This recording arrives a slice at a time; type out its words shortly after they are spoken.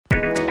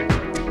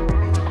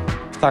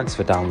Thanks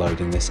for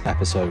downloading this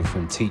episode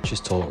from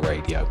Teachers Talk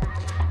Radio.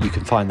 You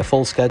can find the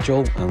full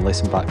schedule and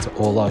listen back to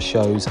all our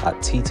shows at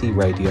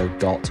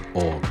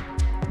ttradio.org.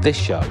 This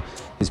show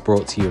is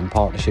brought to you in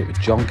partnership with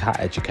John Catt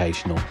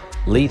Educational,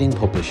 leading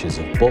publishers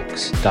of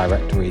books,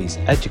 directories,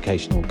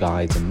 educational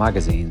guides and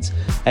magazines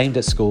aimed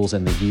at schools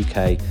in the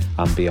UK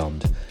and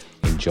beyond.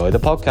 Enjoy the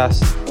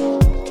podcast.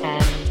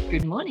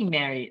 Good morning,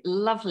 Mary.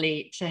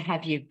 Lovely to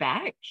have you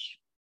back.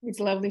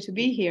 It's lovely to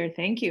be here.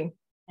 Thank you.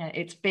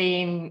 It's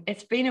been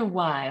a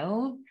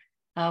while,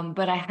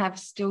 but I have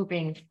still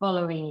been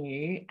following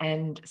you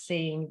and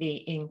seeing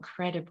the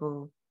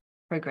incredible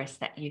progress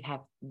that you have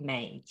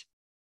made.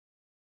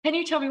 Can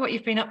you tell me what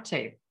you've been up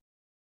to?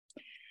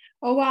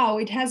 Oh wow,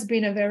 it has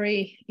been a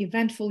very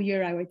eventful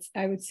year,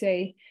 I would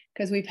say,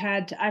 because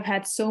I've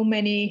had so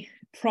many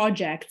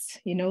projects,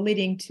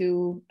 leading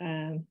to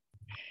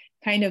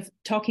kind of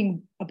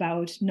talking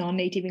about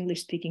non-native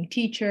English speaking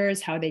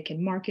teachers, how they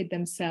can market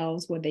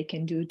themselves, what they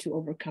can do to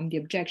overcome the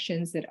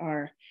objections that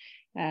are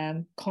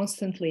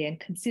constantly and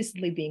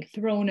consistently being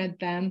thrown at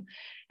them.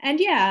 And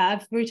yeah,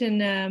 I've written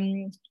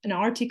an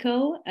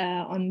article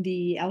on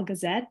the El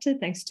Gazette,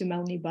 thanks to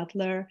Melanie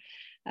Butler,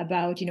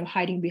 about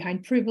hiding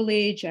behind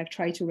privilege. I've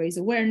tried to raise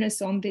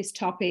awareness on this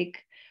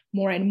topic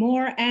more and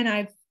more. And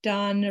I've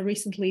done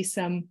recently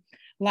some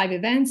live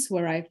events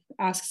where I've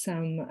asked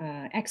some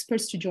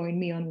experts to join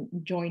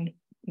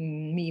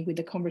me with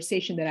the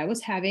conversation that I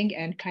was having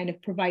and kind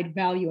of provide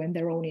value and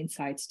their own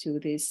insights to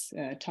this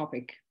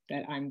topic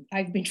that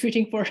I've been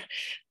treating for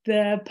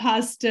the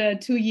past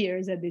 2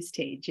 years at this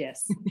stage.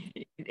 Yes,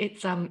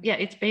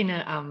 it's been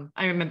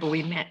I remember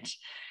we met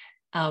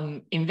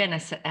in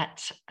Venice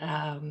at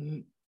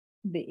the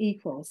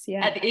Equals,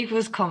 at the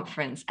Equals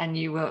conference, and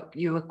you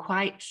were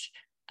quite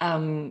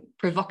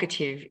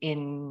provocative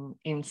in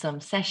some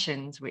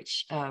sessions,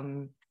 which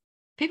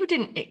people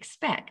didn't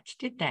expect,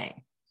 did they?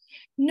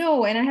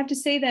 No, and I have to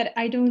say that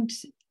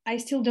I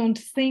still don't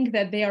think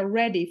that they are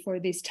ready for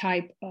this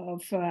type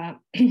of,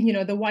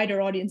 the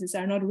wider audiences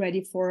are not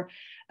ready for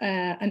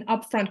an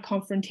upfront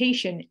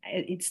confrontation.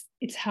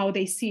 It's how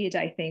they see it,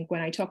 I think,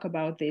 when I talk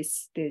about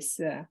this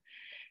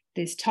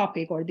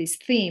topic or this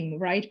theme,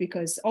 right?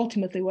 Because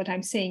ultimately what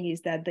I'm saying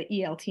is that the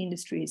ELT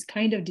industry is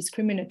kind of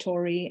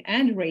discriminatory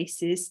and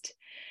racist,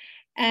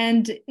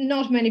 and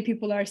not many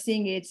people are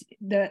seeing it.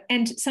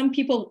 And some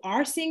people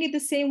are seeing it the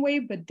same way,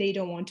 but they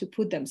don't want to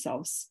put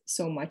themselves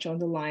so much on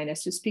the line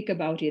as to speak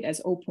about it as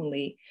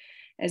openly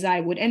as I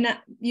would. And,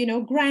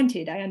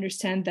 granted, I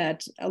understand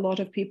that a lot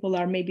of people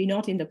are maybe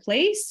not in the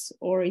place,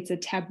 or it's a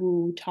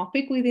taboo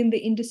topic within the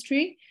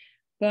industry.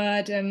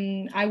 But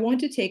I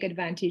want to take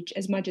advantage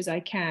as much as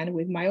I can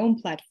with my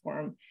own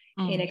platform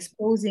in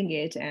exposing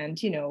it and,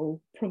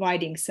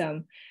 providing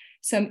some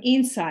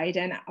insight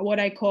and what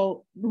I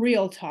call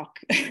real talk.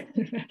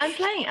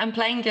 I'm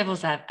playing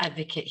devil's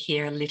advocate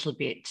here a little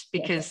bit,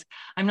 because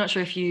I'm not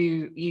sure if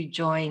you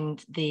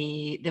joined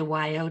the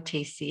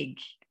YOTC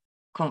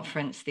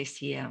conference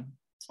this year.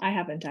 I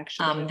haven't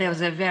actually. There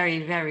was a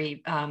very,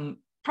 very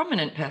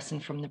prominent person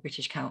from the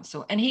British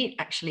Council, and he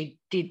actually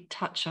did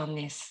touch on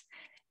this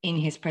in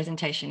his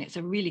presentation. It's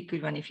a really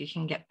good one if you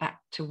can get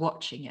back to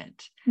watching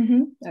it.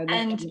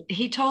 And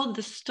he told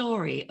the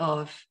story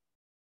of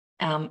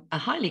a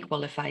highly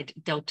qualified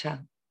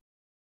Delta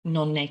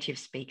non-native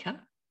speaker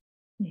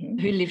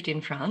who lived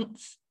in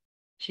France.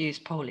 She was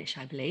Polish,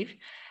 I believe.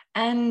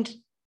 And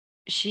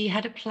she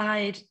had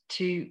applied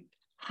to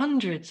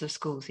hundreds of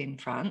schools in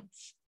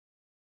France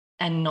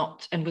and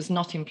was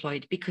not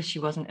employed because she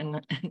wasn't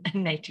a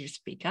native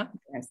speaker.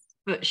 Yes.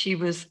 But she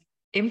was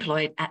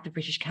employed at the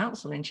British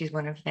Council, and she's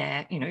one of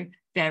their,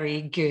 very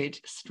good,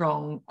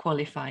 strong,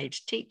 qualified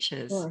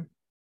teachers. Sure.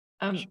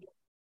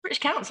 British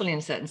Council, in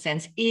a certain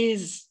sense,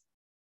 is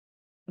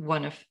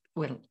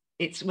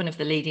it's one of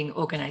the leading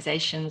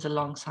organisations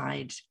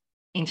alongside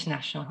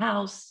International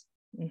House.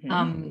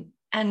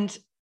 And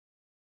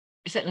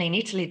certainly in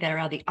Italy, there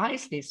are the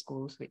ISLE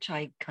schools, which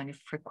I kind of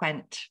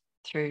frequent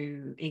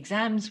through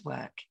exams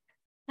work.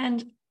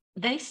 And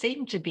they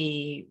seem to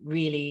be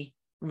really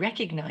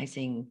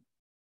recognising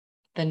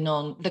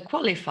the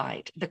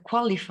qualified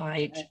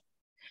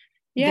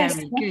yes,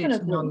 very definitely.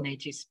 good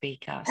non-native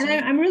speaker. And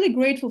I'm really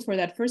grateful for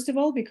that, first of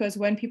all, because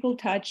when people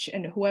touch,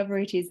 and whoever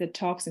it is that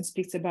talks and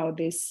speaks about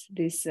these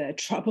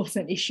troubles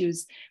and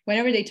issues,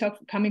 whenever they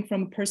talk coming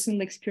from a personal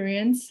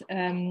experience,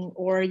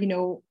 or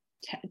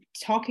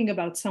talking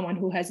about someone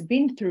who has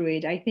been through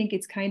it, I think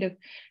it's kind of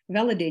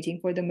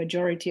validating for the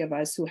majority of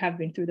us who have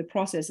been through the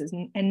processes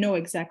and know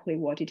exactly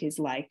what it is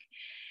like.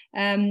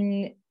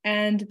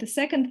 And the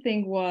second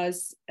thing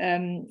was,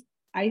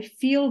 I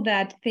feel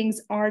that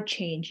things are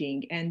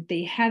changing, and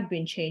they have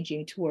been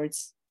changing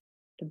towards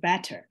the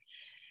better.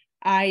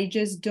 I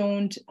just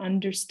don't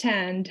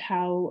understand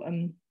how,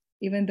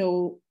 even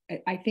though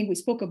I think we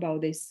spoke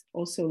about this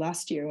also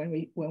last year when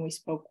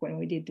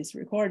we did this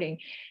recording,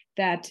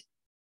 that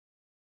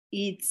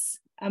it's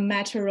a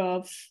matter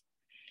of,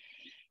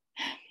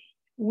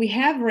 we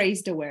have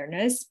raised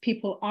awareness,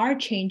 people are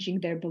changing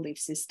their belief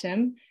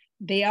system,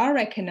 they are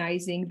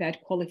recognizing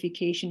that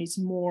qualification is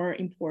more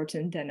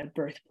important than a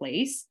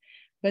birthplace,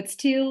 but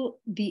still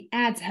the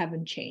ads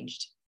haven't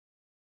changed.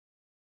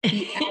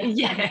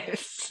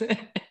 Yes.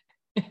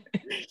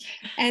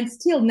 And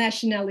still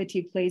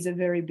nationality plays a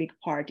very big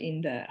part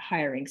in the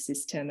hiring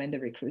system and the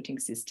recruiting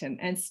system.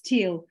 And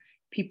still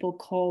people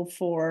call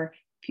for,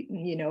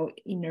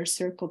 inner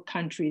circle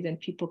countries and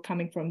people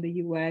coming from the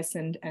US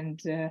and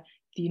the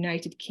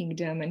United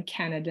Kingdom and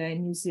Canada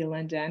and New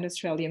Zealand and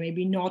Australia,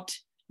 maybe not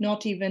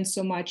even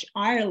so much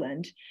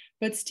Ireland,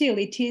 but still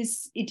it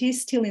is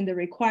still in the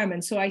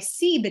requirement. So I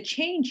see the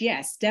change,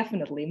 yes,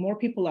 definitely. More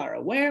people are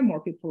aware, more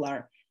people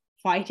are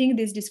fighting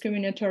these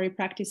discriminatory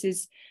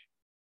practices.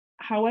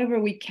 However,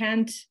 we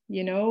can't say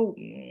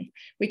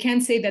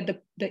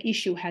that the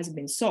issue has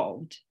been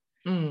solved.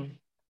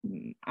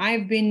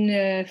 I've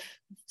been,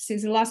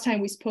 since the last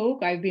time we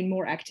spoke, I've been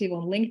more active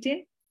on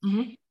LinkedIn.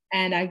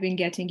 And I've been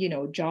getting,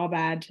 job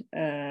ads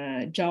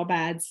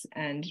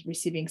and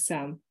receiving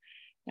some,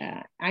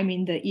 I'm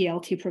in the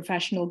ELT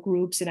professional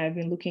groups, and I've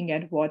been looking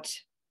at what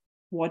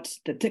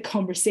the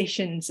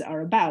conversations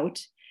are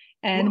about.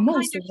 And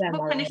what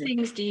kind of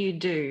things do you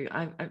do?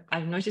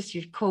 I've noticed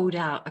you've called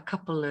out a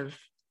couple of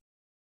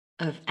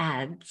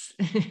ads.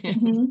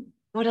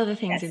 What other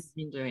things have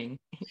you been doing?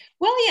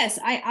 Well, yes,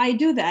 I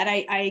do that.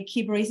 I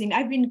keep raising.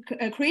 I've been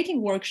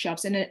creating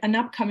workshops, and an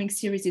upcoming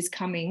series is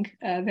coming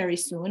very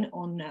soon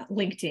on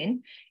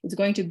LinkedIn. It's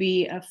going to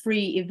be a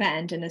free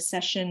event and a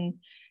session,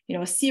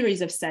 a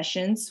series of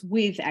sessions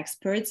with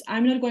experts.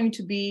 I'm not going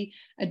to be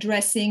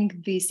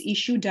addressing this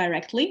issue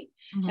directly,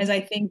 as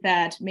I think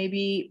that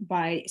maybe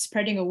by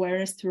spreading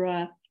awareness through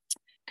a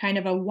kind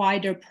of a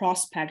wider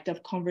prospect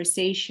of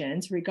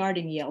conversations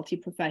regarding ELT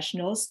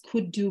professionals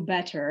could do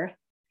better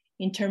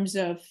in terms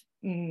of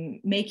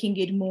making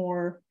it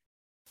more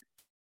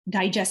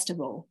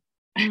digestible,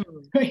 I'm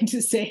going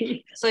to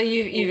say. So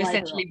you've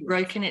essentially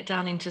broken it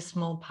down into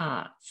small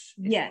parts.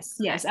 Yes.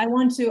 I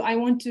want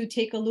to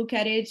take a look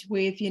at it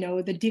with,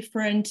 the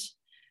different,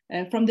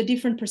 from the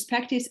different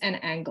perspectives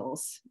and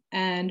angles,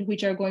 and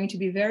which are going to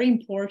be very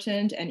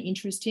important and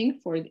interesting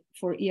for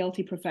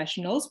ELT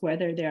professionals,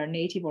 whether they are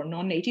native or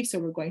non-native. So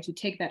we're going to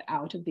take that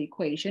out of the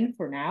equation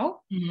for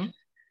now.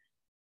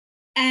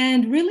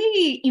 And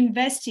really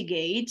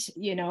investigate,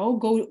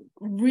 go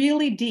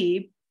really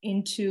deep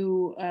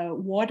into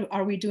what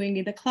are we doing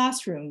in the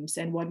classrooms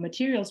and what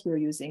materials we're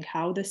using,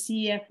 how the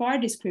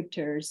CEFR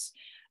descriptors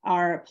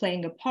are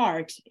playing a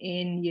part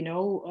in,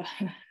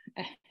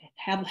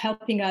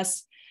 helping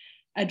us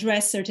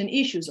address certain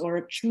issues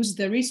or choose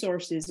the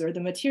resources or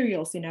the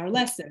materials in our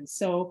lessons.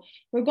 So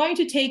we're going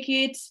to take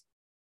it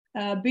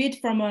a bit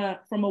from a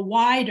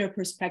wider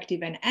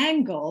perspective and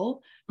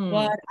angle,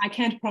 but I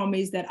can't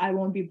promise that I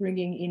won't be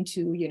bringing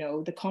into,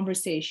 the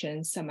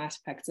conversation some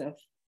aspects of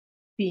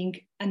being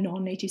a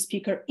non-native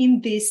speaker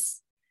in this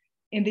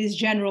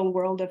general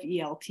world of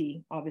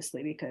ELT,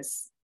 obviously,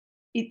 because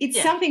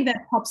it's something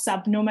that pops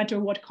up no matter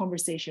what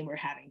conversation we're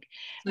having.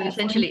 So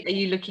essentially, are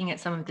you looking at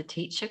some of the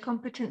teacher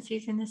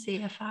competencies in the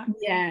CEFR?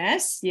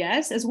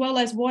 Yes, as well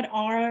as what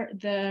are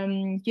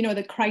the,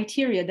 the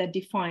criteria that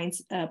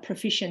defines a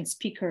proficient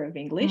speaker of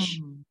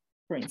English,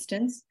 for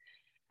instance.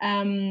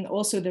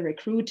 Also the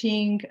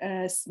recruiting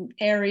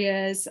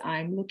areas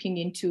I'm looking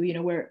into,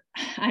 where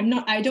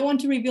I don't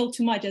want to reveal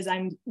too much, as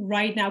I'm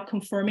right now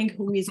confirming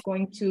who is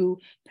going to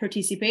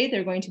participate.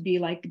 They're going to be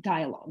like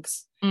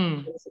dialogues,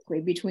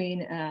 basically,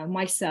 between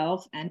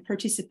myself and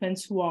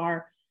participants who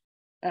are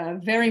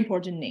very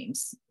important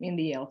names in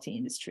the ELT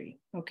industry.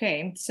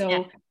 Okay,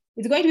 so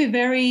it's going to be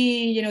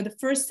very, the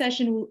first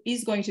session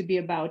is going to be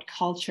about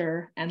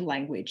culture and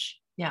language.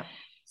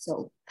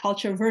 So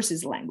culture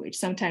versus language.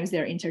 Sometimes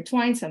they're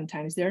intertwined,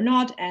 sometimes they're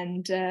not.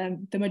 And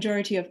the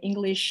majority of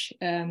English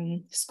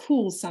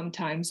schools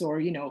sometimes, or,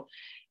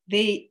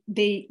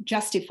 they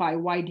justify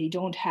why they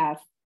don't have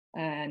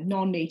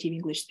non-native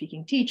English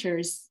speaking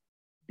teachers,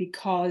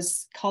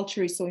 because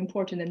culture is so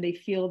important, and they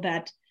feel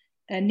that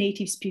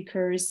native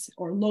speakers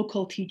or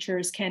local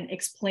teachers can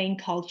explain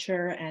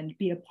culture and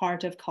be a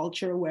part of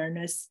culture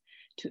awareness,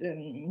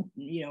 to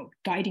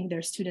guiding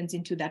their students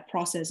into that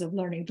process of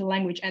learning the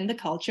language and the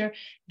culture.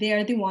 They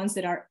are the ones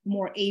that are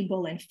more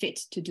able and fit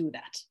to do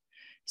that.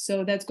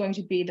 So that's going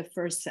to be the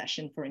first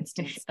session, for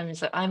instance.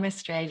 So I'm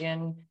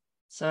Australian,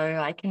 so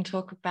I can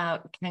talk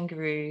about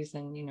kangaroos,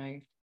 and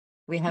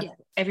we have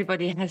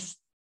everybody has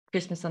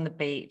Christmas on the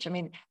beach. I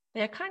mean,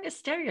 they're kind of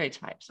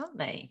stereotypes, aren't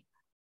they?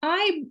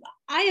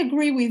 I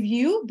agree with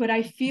you, but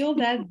I feel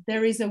that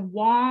there is a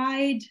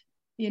wide,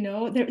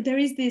 there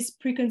is this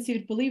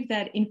preconceived belief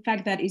that in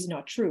fact that is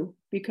not true,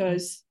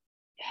 because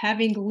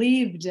having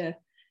lived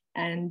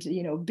and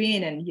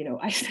been and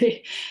I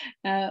say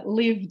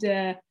lived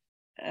in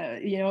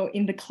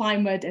the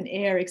climate and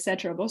air,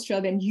 etc., of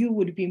Australia, then you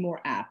would be more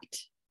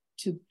apt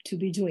to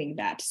be doing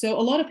that. So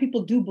a lot of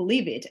people do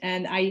believe it,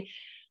 and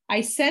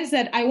I sense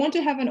that I want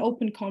to have an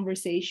open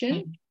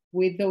conversation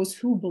with those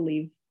who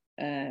believe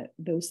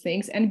those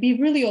things, and be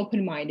really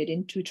open-minded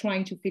into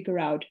trying to figure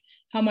out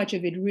how much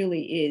of it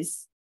really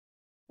is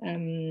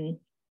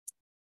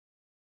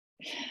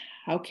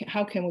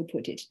how can we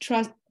put it,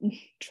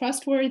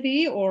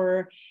 trustworthy,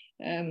 or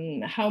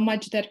how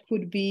much that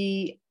could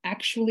be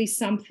actually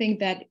something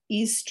that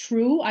is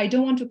true. I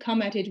don't want to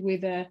come at it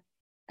with a,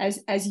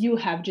 as you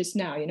have just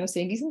now,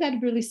 saying, isn't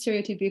that really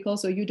stereotypical?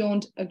 So you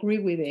don't agree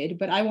with it,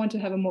 but I want to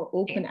have a more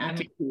open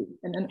attitude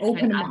and an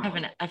open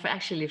mind. I've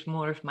actually lived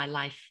more of my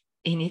life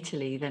in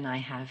Italy than I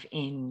have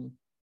in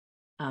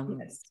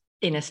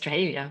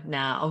Australia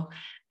now.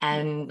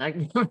 And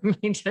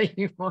let me tell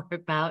you more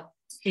about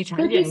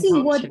Italian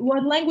culture. See,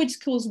 what language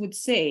schools would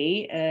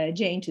say,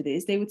 Jane, to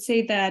this, they would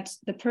say that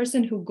the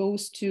person who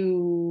goes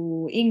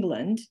to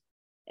England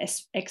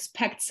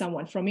expects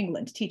someone from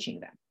England teaching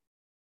them.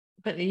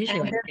 But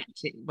usually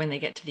when they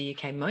get to the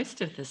UK, most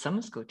of the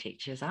summer school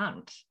teachers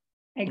aren't.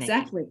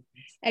 Exactly.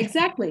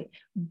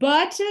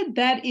 But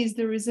that is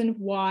the reason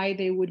why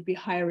they would be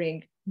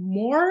hiring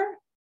more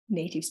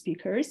native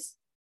speakers,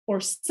 or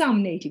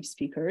some native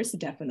speakers,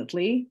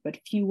 definitely, but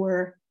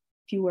fewer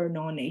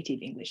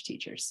non-native English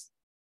teachers.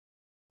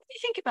 What do you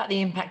think about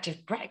the impact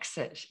of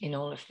Brexit in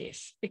all of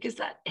this? Because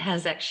that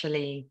has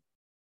actually...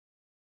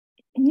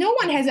 No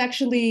one has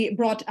actually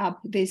brought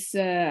up this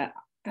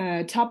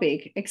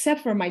topic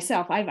except for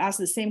myself. I've asked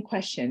the same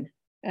question,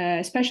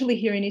 especially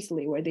here in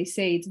Italy, where they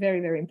say it's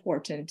very, very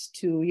important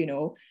to,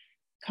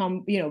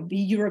 be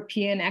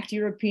European, act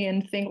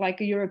European, think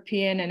like a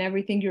European, and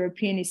everything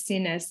European is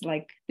seen as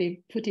like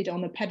they put it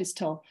on the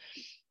pedestal.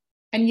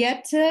 And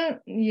yet,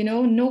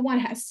 no one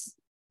has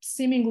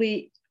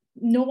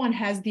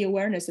the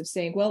awareness of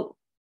saying, well,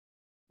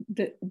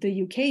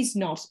 the UK is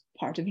not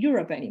part of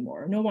Europe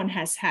anymore. No one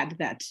has had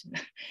that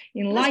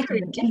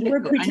enlightenment. And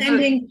we're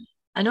pretending.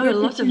 I know a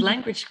lot of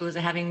language schools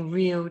are having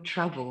real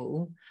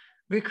trouble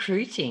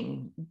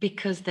recruiting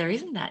because there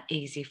isn't that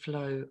easy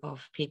flow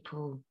of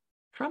people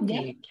from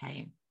the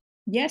UK.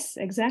 Yes,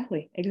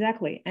 exactly.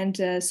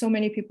 And so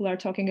many people are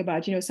talking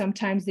about,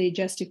 sometimes they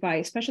justify,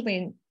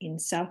 especially in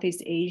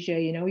Southeast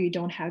Asia, you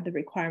don't have the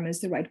requirements,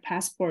 the right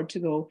passport to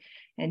go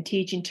and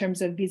teach in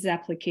terms of visa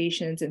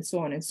applications and so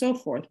on and so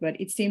forth. But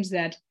it seems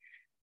that,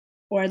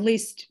 or at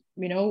least,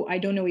 I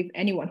don't know if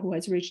anyone who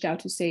has reached out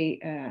to say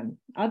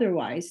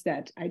otherwise,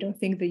 that I don't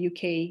think the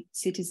UK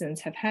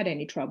citizens have had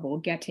any trouble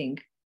getting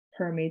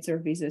permits or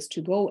visas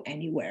to go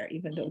anywhere,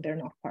 even though they're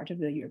not part of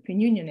the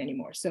European Union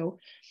anymore. So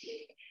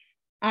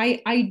I'm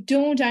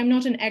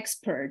not an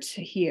expert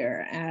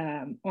here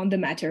on the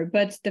matter,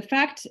 but the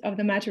fact of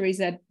the matter is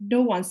that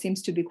no one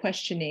seems to be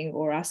questioning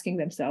or asking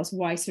themselves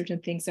why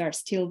certain things are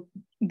still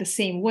the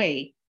same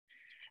way,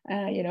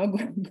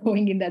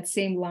 going in that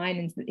same line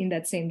and in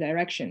that same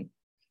direction.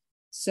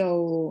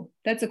 So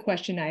that's a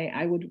question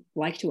I would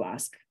like to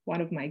ask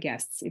one of my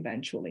guests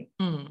eventually.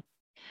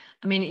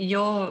 You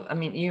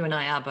and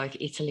I are both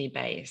Italy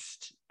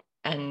based,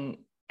 and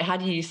how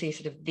do you see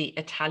sort of the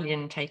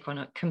Italian take on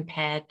it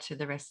compared to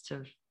the rest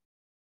of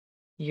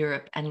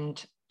Europe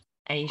and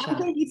Asia? I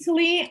think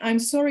Italy, I'm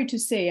sorry to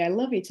say, I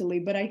love Italy,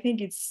 but I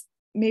think it's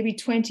maybe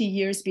 20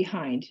 years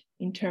behind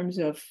in terms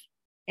of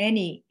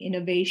any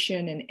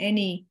innovation and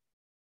any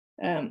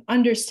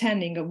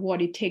understanding of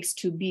what it takes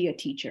to be a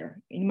teacher.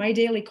 In my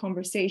daily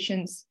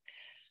conversations,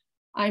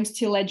 I'm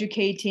still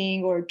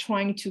educating or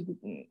trying to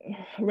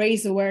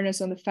raise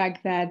awareness on the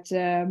fact that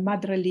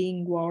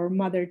madrelingua or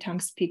mother tongue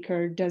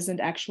speaker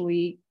doesn't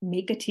actually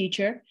make a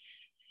teacher.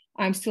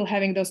 I'm still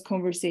having those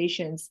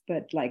conversations,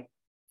 but like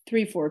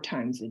 3-4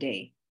 times a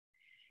day.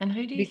 And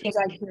who do you think?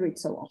 Because I hear it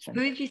so often.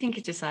 Who do you think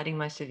is deciding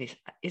most of this?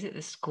 Is it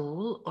the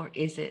school or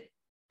is it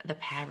the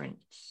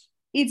parents?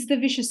 It's the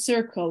vicious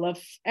circle of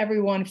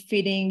everyone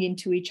fitting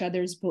into each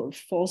other's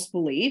false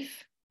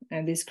belief,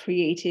 and this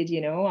created,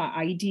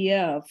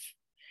 idea of,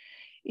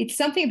 it's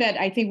something that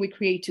I think we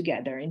create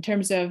together in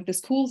terms of the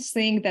schools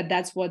think that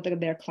that's what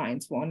their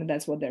clients want and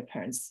that's what their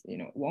parents,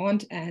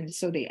 want. And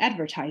so they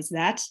advertise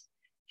that,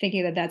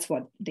 thinking that that's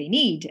what they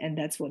need and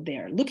that's what they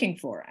are looking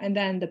for. And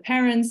then the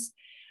parents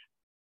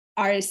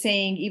are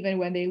saying, even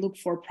when they look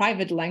for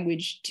private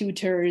language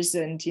tutors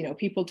and,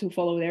 people to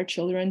follow their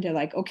children, they're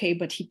like, okay,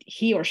 but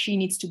he or she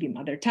needs to be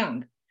mother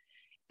tongue.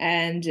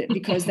 And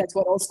because that's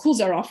what all schools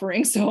are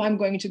offering. So I'm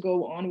going to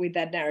go on with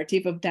that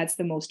narrative of that's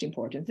the most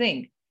important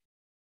thing.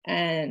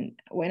 And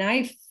when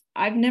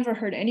I've never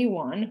heard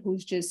anyone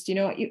who's just,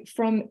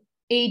 from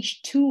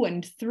age 2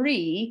 and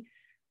 3,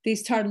 they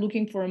start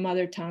looking for a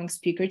mother tongue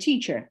speaker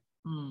teacher.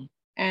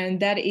 And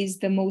that is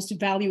the most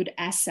valued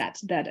asset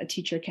that a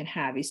teacher can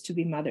have, is to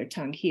be mother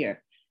tongue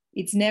here.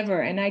 It's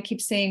never, and I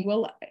keep saying,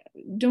 well,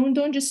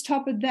 don't just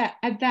stop at that,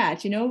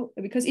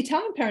 because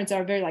Italian parents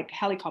are very like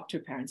helicopter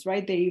parents,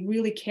 right? They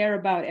really care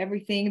about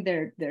everything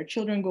their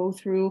children go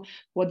through,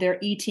 what they're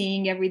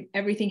eating,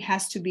 everything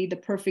has to be the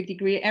perfect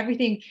degree,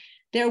 everything.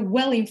 They're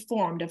well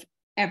informed of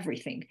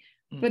everything.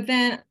 But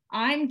then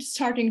I'm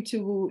starting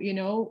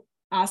to,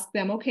 ask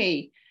them,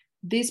 okay,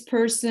 this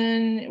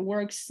person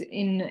works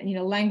in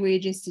a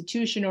language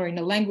institution or in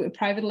a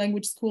private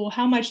language school.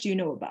 How much do you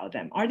know about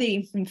them? Are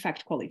they in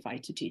fact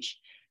qualified to teach?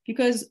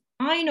 Because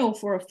I know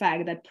for a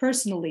fact that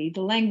personally,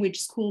 the language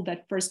school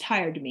that first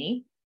hired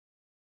me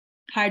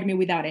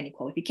without any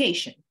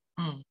qualification.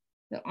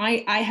 So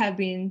I have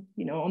been,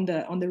 on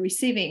the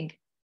receiving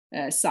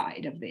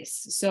side of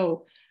this.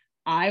 So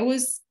I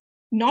was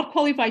not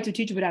qualified to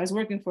teach, but I was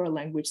working for a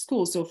language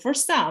school. So for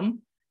some,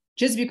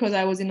 just because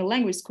I was in a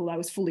language school, I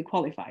was fully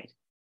qualified.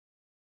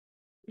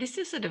 This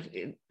is sort of,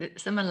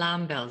 some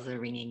alarm bells are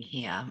ringing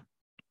here.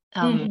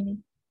 Mm-hmm.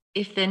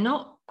 If they're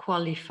not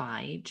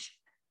qualified,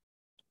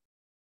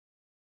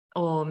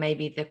 or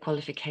maybe the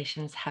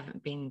qualifications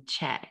haven't been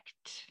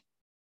checked,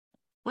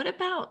 what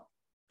about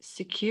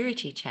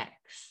security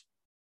checks?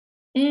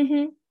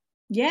 Mm-hmm.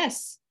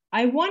 Yes,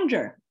 I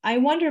wonder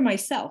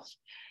myself,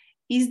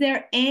 is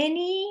there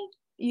any,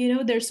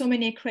 there's so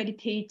many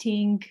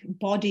accrediting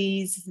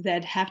bodies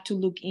that have to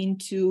look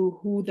into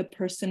who the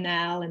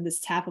personnel and the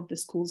staff of the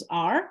schools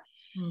are.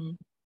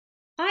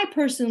 I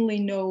personally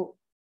know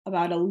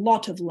about a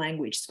lot of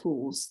language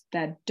schools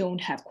that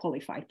don't have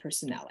qualified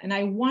personnel. And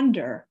I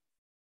wonder,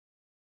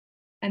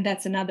 and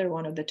that's another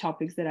one of the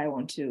topics that I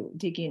want to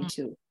dig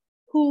into,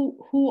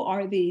 who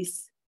are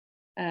these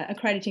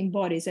accrediting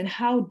bodies, and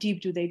how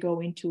deep do they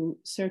go into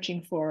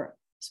searching for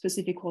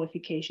specific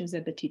qualifications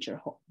that the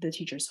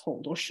teachers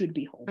hold or should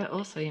be holding? But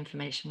also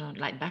information on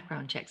like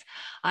background checks.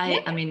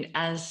 I mean,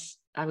 as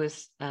I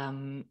was at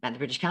the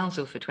British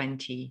Council for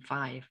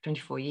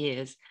 24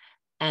 years,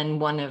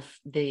 and one of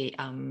the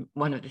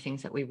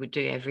things that we would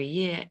do every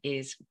year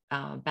is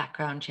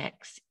background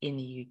checks in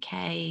the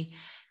UK.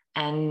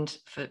 And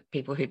for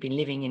people who've been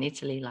living in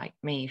Italy like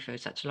me for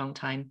such a long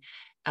time,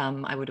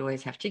 I would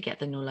always have to get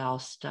the nulla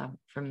osta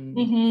from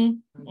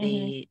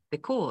the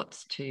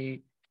courts to,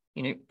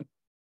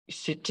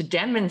 to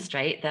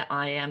demonstrate that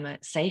I am a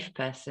safe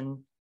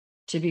person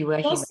to be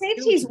working. Well,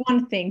 safety is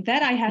one thing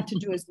that I had to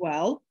do as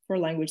well for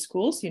language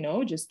schools,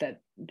 just that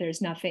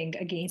there's nothing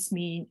against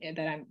me,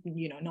 that I'm,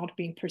 not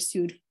being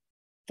pursued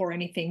for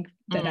anything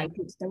that I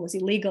did that was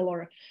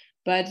illegal,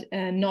 but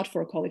not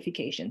for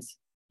qualifications.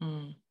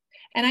 And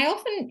I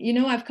often,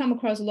 I've come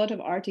across a lot of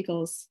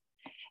articles,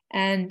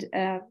 and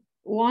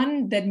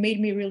one that made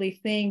me really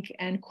think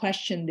and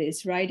question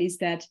this, right, is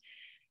that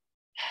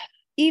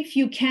if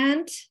you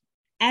can't,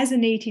 as a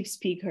native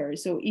speaker,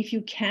 so if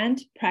you can't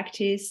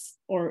practice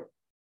or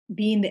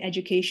be in the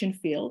education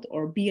field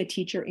or be a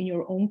teacher in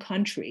your own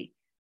country,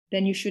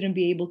 then you shouldn't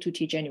be able to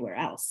teach anywhere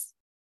else.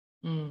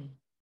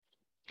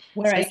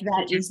 Whereas so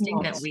that is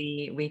not. That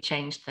we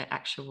changed the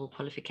actual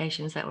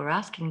qualifications that we're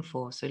asking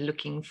for. So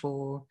looking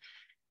for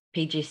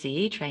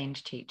PGCE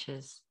trained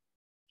teachers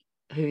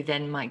who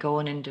then might go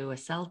on and do a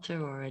CELTA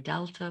or a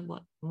Delta.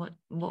 What?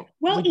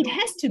 Well, it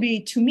has to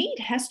be, to me,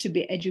 it has to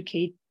be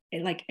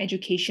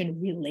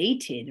education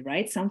related,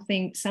 right?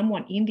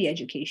 Someone in the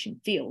education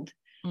field.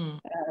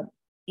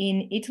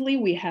 In Italy,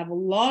 we have a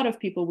lot of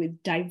people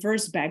with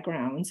diverse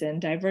backgrounds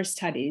and diverse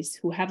studies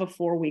who have a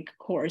 4-week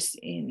course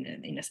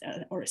in a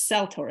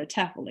CELTA or a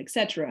TEFL,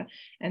 etc.,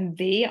 and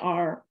they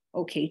are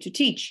okay to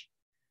teach.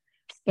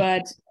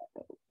 But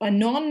a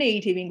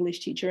non-native English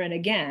teacher, and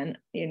again,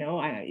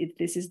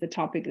 this is the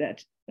topic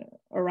that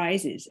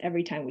arises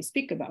every time we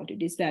speak about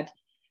it, is that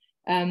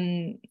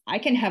I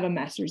can have a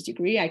master's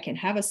degree, I can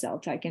have a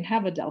CELTA, I can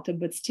have a Delta,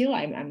 but still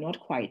I'm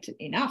not quite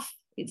enough.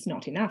 It's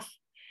not enough.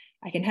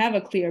 I can have a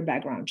clear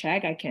background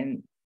check,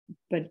 and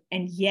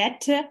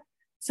yet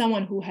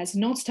someone who has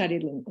not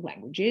studied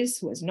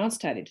languages,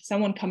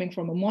 someone coming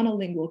from a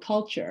monolingual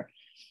culture,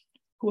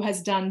 who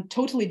has done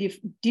totally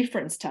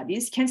different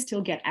studies, can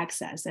still get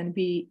access and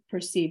be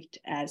perceived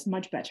as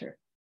much better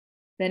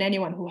than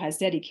anyone who has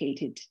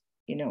dedicated,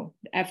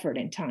 effort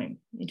and time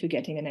into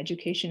getting an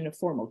education and a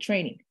formal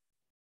training,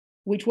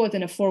 which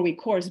wasn't a 4-week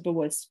course, but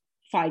was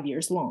 5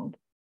 years long.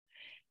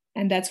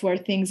 And that's where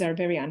things are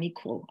very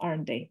unequal,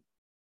 aren't they?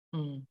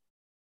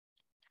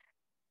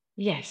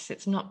 Yes,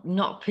 it's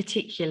not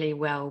particularly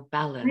well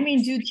balanced. I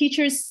mean, do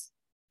teachers,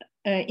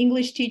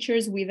 English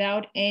teachers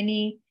without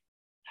any,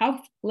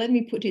 let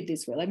me put it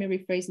this way, let me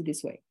rephrase it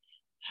this way.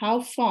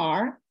 How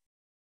far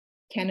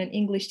can an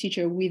English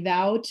teacher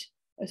without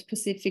a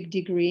specific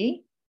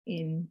degree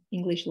in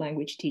English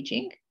language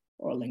teaching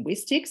or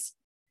linguistics,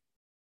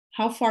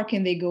 how far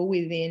can they go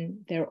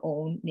within their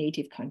own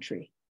native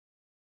country?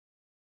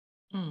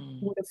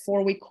 Would a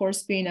 4-week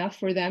course be enough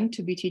for them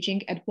to be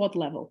teaching at what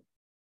level?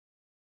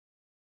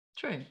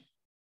 True.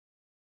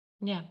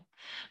 Yeah.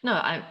 No,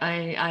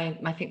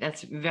 I think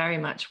that's very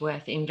much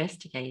worth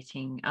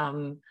investigating.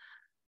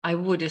 I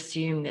would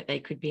assume that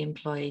they could be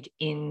employed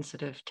in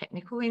sort of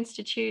technical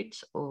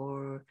institutes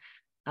or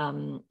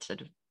sort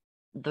of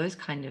those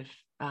kind of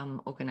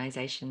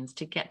organizations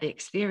to get the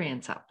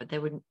experience up, but they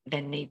would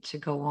then need to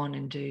go on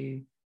and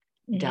do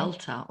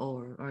Delta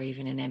or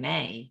even an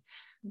MA.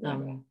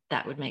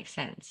 That would make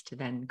sense to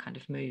then kind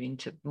of move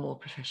into more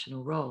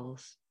professional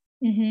roles.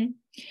 And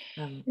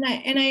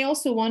I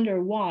also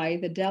wonder why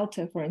the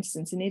Delta, for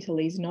instance, in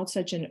Italy is not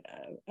such a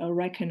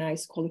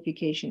recognized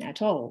qualification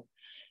at all,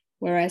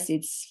 whereas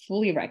it's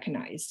fully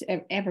recognized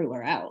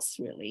everywhere else,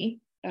 really.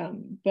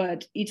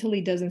 But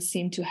Italy doesn't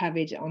seem to have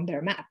it on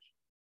their map.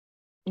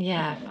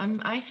 Yeah,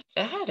 I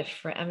had a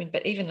friend.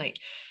 But even like,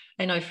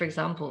 I know, for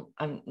example,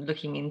 I'm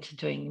looking into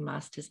doing a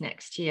master's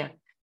next year,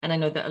 And I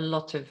know that a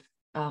lot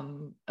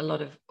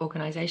of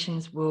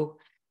organizations will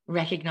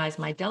recognize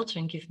my Delta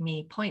and give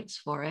me points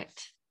for it.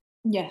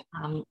 Yeah.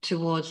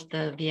 Towards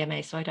the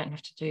VMA, so I don't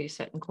have to do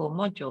certain core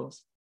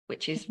modules,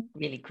 which is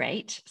really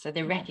great. So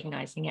they're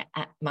recognizing it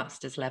at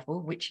master's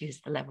level, which is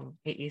the level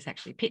it is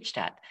actually pitched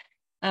at.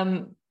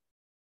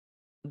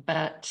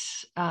 But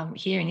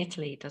here in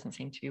Italy, it doesn't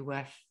seem to be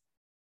worth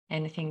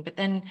anything. But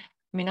then,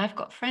 I mean, I've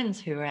got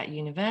friends who are at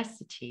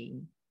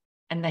university,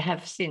 and they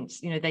have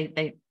since, you know,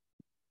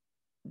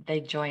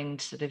 they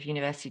joined sort of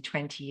university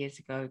 20 years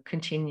ago,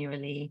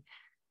 continually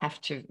have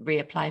to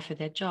reapply for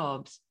their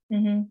jobs.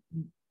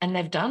 And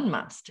they've done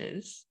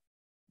masters,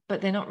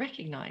 but they're not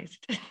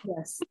recognized.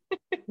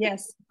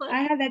 Yes.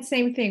 I had that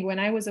same thing when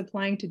I was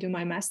applying to do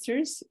my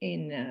master's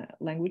in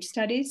language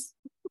studies.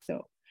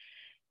 So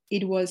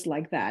it was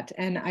like that.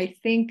 And I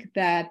think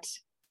that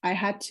I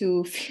had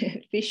to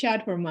fish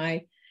out for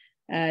my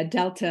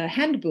Delta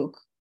handbook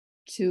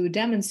to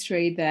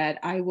demonstrate that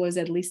I was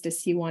at least a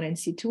C1 and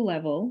C2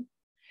 level.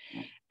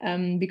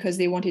 Because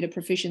they wanted a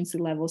proficiency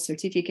level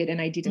certificate,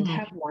 and I didn't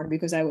have one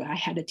because I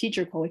had a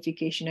teacher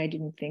qualification. I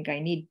didn't think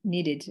I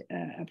needed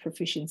a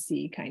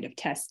proficiency kind of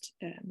test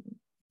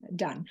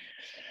done.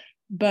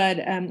 But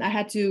I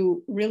had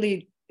to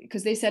really,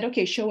 because they said,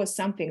 okay, show us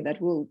something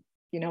that will,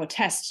 you know,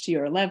 attest to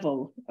your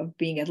level of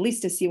being at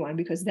least a C1,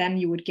 because then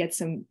you would get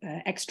some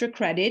extra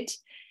credit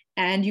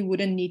and you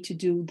wouldn't need to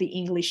do the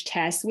English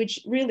test, which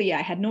really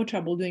I had no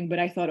trouble doing, but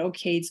I thought,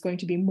 okay, it's going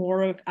to be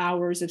more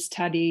hours of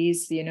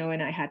studies, you know,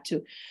 and I had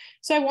to.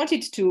 So I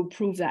wanted to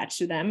prove that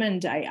to them.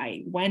 And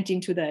I went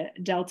into the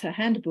Delta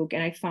handbook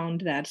and I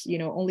found that, you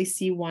know, only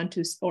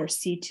C1 or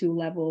C2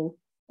 level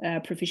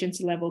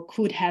proficiency level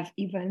could have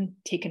even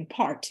taken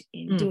part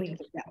in doing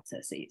the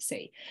Delta,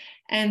 say.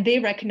 And they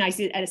recognized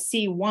it at a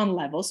C1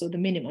 level, so the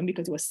minimum,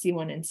 because it was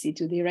C1 and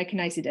C2, they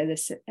recognized it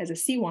as a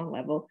C1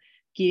 level,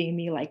 giving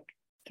me like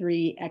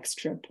 3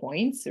 extra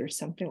points or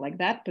something like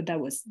that. But that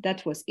was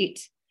it.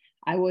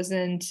 I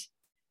wasn't,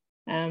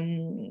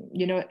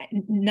 you know,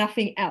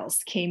 nothing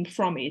else came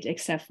from it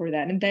except for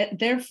that. And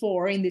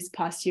therefore, in this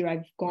past year,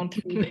 I've gone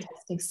through the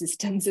testing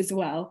systems as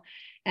well.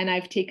 And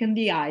I've taken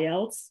the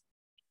IELTS.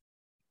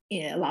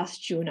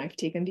 Last June, I've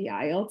taken the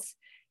IELTS,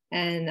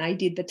 and I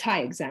did the TIE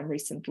exam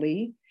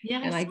recently.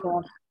 Yeah, and I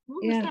got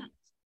what was that?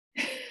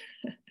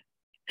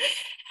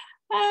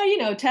 You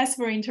know, test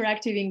for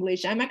interactive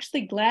English. I'm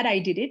actually glad I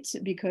did it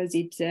because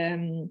it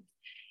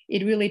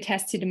really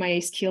tested my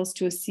skills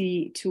to a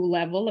C2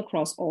 level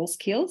across all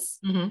skills.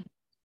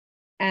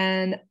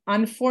 And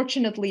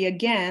unfortunately,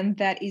 again,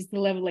 that is the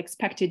level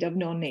expected of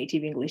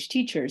non-native English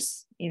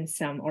teachers in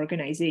some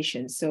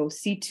organizations. So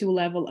C2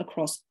 level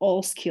across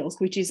all skills,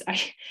 which is,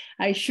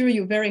 I assure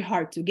you, very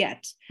hard to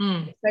get,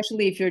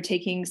 especially if you're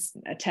taking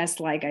a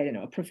test like, I don't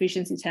know, a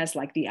proficiency test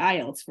like the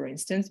IELTS, for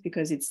instance,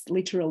 because it's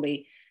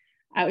literally,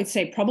 I would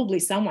say probably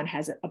someone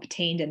has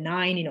obtained a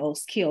 9 in all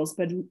skills,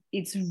 but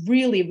it's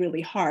really,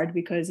 really hard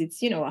because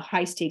it's, you know, a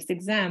high stakes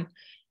exam.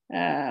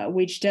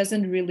 Which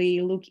doesn't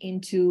really look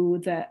into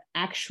the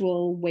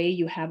actual way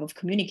you have of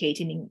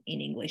communicating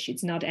in English.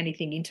 It's not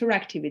anything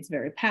interactive. It's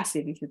very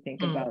passive if you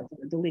think about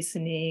the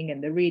listening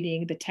and the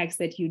reading, the text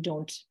that you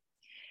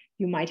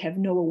might have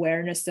no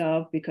awareness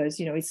of because,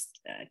 you know, it's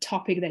a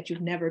topic that you've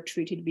never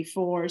treated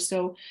before.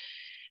 So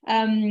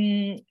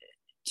to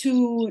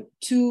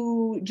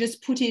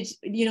just put it,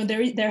 you know,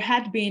 there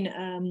had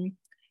been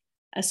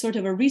a sort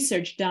of a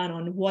research done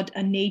on what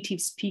a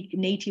native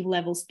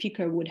level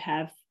speaker would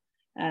have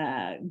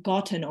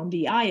gotten on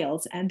the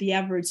IELTS, and the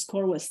average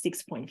score was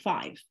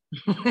 6.5.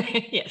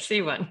 Yeah,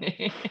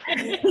 C1.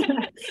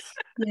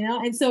 You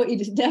know, and so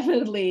it is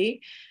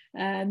definitely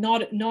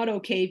not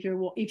okay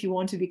if you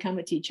want to become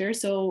a teacher.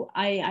 So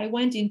I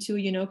went into,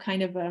 you know,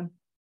 kind of a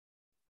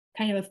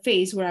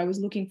phase where I was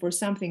looking for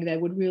something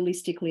that would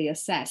realistically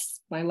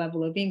assess my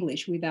level of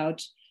English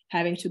without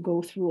having to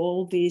go through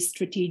all these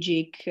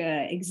strategic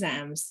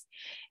exams.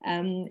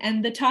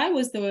 And the TIE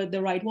was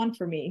the right one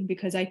for me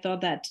because I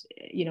thought that,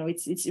 you know,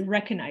 it's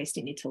recognized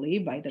in Italy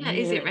by the MUA.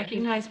 Is it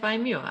recognized by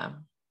MUA?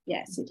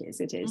 Yes, it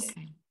is.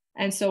 Okay.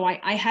 And so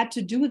I had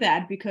to do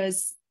that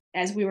because,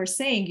 as we were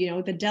saying, you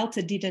know, the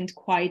Delta didn't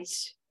quite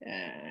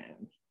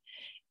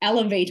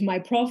elevate my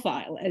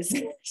profile as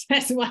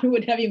one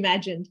would have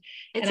imagined.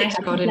 It's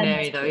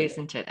extraordinary though,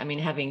 isn't it? I mean,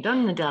 having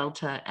done the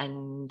Delta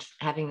and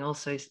having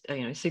also,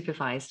 you know,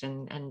 supervised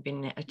and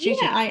been a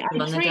tutor. Yeah,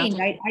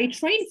 I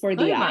trained for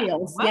the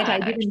IELTS, yet I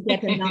didn't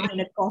get a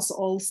 9 across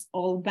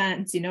all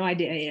bands, you know, I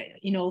did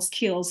in all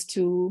skills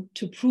to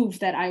prove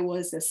that I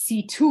was a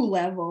C2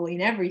 level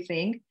in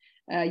everything.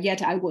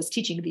 Yet I was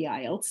teaching the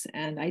IELTS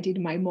and I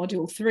did my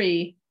module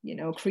 3, you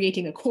know,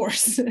 creating a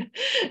course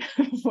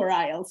for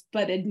IELTS,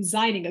 but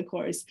designing a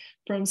course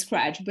from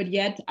scratch. But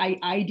yet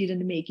I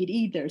didn't make it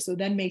either. So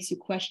that makes you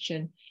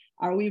question,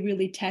 are we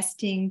really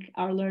testing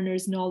our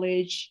learners'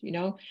 knowledge? You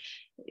know,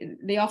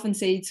 they often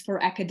say it's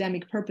for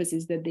academic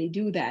purposes that they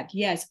do that.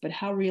 Yes, but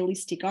how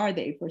realistic are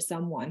they for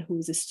someone who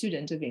is a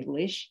student of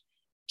English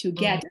to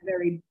get a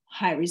very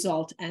high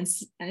result and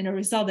a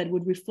result that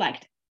would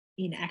reflect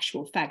in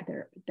actual fact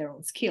their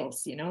own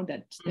skills,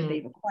 that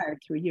they've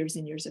acquired through years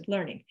and years of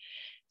learning.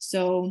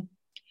 So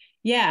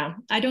yeah,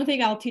 I don't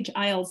think I'll teach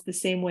IELTS the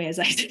same way as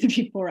I did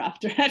before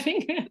after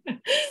having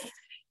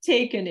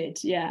taken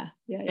it. Yeah.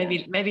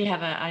 Maybe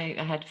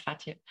I had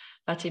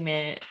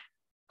Fatime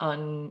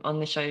on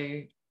the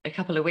show a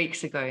couple of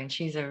weeks ago, and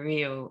she's a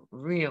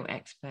real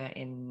expert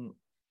in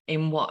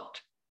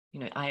what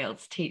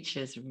IELTS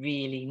teachers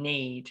really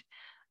need.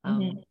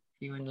 If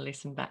you want to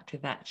listen back to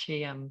that,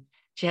 she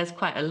has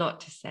quite a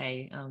lot to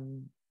say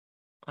on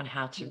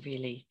how to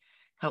really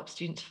help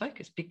students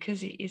focus,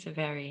 because it is a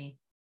very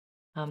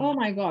oh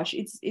my gosh,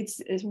 it's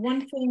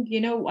one thing,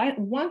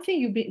 one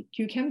thing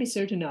you can be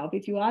certain of,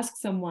 if you ask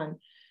someone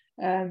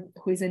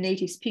who is a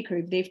native speaker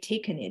if they've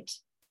taken it,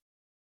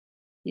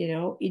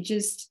 it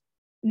just,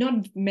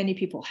 not many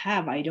people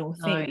have, I don't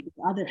think.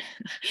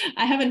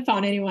 I haven't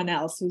found anyone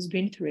else who's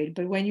been through it,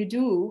 but when you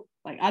do,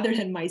 like other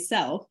than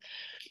myself,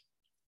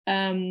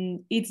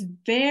 it's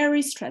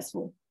very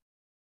stressful.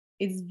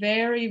 It's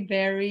very,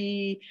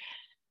 very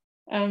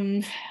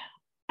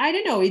I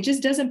don't know, it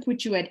just doesn't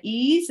put you at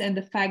ease. And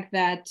the fact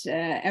that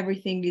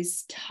everything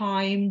is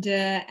timed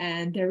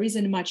and there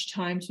isn't much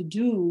time to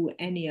do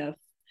any of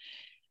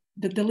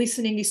the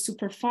listening is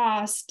super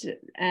fast,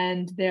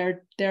 and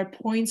there are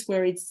points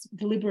where it's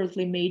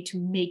deliberately made to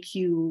make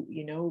you,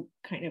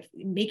 kind of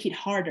make it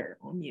harder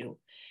on you.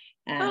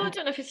 Well, I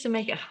don't know if it's to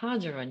make it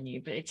harder on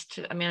you, but it's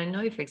to, I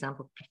know, for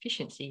example,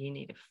 proficiency, you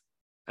need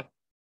a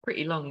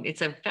pretty long,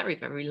 it's a very,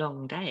 very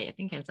long day. I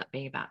think it ends up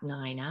being about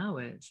 9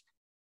 hours.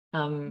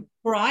 For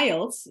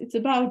IELTS, it's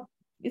about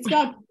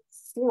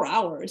 4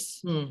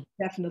 hours,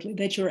 definitely,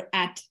 that you're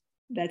at,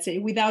 that's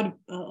it, without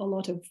a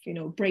lot of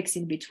breaks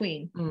in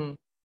between,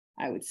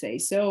 I would say.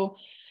 So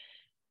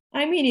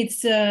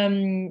it's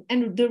and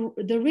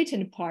the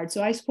written part,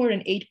 so I scored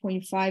an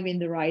 8.5 in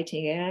the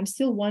writing, and I'm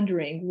still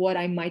wondering what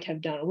I might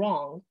have done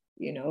wrong,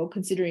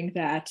 considering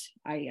that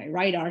I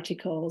write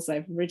articles,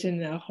 I've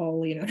written a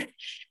whole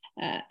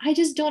I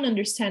just don't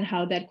understand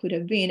how that could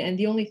have been. And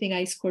the only thing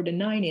I scored a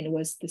 9 in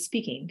was the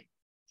speaking,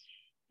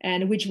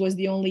 and which was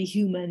the only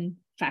human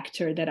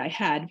factor that I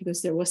had,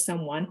 because there was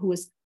someone who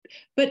was,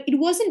 but it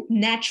wasn't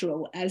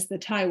natural as the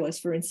Thai was,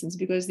 for instance,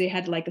 because they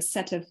had like a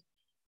set of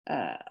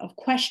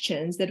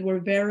questions that were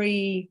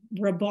very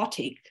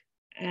robotic,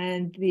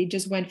 and they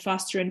just went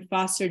faster and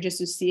faster just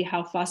to see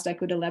how fast I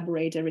could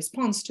elaborate a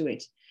response to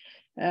it.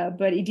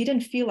 But it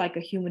didn't feel like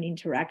a human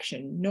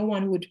interaction. No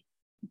one would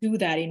do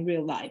that in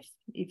real life,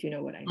 if you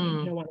know what I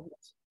mean. No one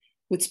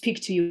would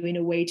speak to you in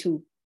a way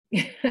to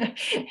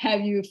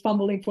have you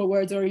fumbling for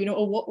words, or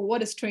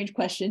what a strange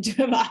question to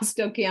have asked.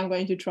 Okay, I'm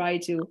going to try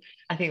to.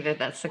 I think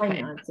that's the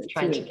kind of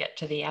trying to get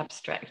to the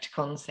abstract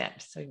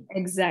concept. So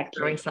exactly,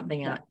 throwing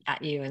something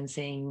at you and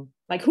saying,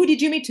 like, who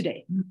did you meet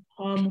today?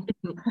 I would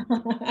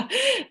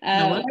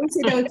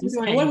say that was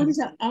what would you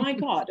say? Oh my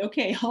God.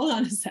 Okay, hold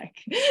on a sec.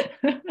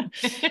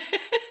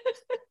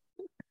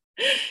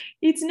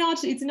 It's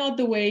not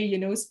the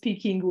way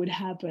speaking would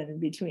happen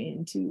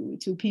between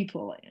two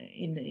people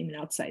in an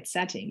outside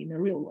setting, in a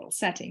real world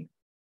setting.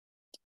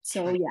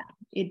 So yeah,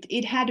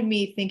 it had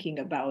me thinking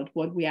about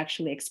what we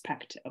actually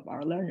expect of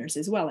our learners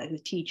as well as a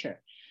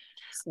teacher.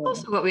 So.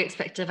 Also what we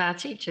expect of our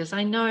teachers.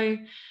 I know,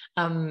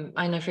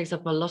 for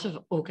example, a lot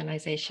of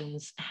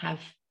organizations have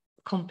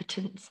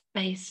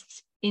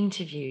competence-based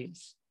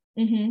interviews,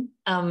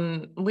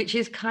 which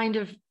is kind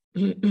of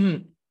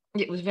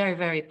it was very,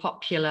 very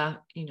popular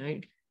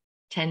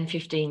 10,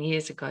 15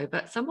 years ago,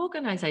 but some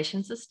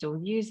organizations are still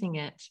using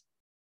it.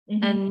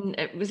 And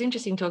it was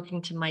interesting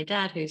talking to my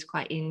dad, who's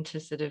quite into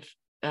sort of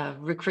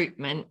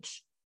recruitment,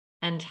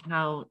 and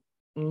how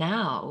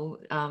now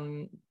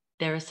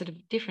there are sort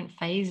of different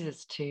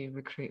phases to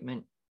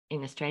recruitment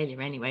in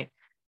Australia anyway.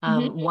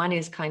 One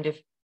is kind of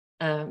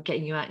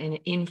getting you out in an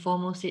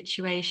informal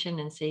situation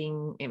and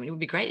seeing, it would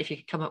be great if you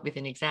could come up with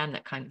an exam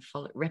that kind of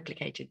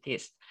replicated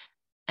this.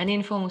 An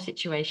informal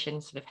situation,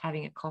 sort of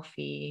having a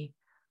coffee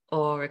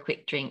or a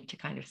quick drink to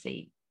kind of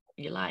see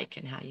what you like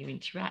and how you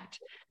interact.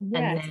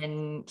 Yes.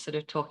 And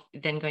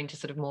then going to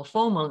sort of more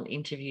formal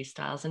interview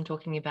styles and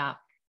talking about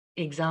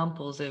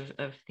examples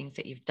of things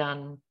that you've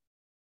done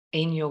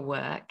in your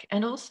work,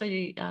 and also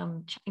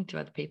chatting to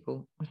other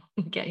people,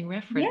 getting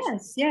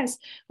reference. Yes.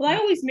 Well, I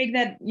always make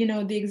that,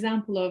 the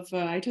example of,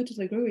 I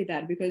totally agree with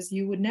that, because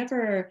you would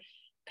never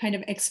kind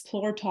of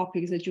explore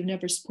topics that you've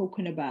never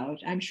spoken about.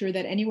 I'm sure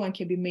that anyone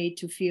can be made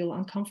to feel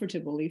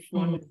uncomfortable if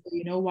one would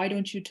say, why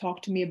don't you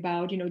talk to me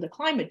about, the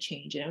climate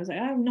change? And I was like,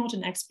 I'm not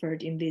an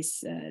expert in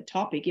this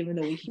topic, even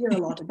though we hear a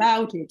lot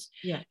about it.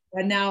 Yeah.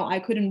 But now I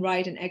couldn't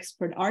write an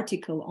expert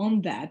article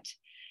on that,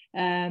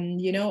 and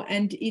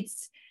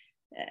it's,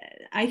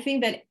 I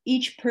think that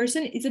each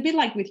person, it's a bit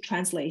like with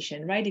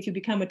translation, right? If you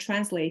become a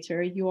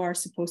translator, you are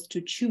supposed to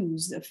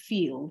choose a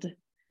field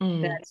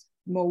that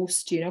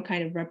most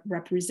kind of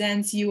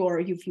represents you, or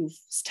if you've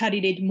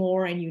studied it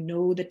more and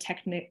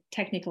the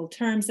technical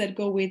terms that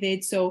go with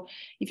it. So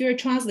if you're a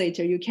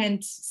translator, you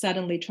can't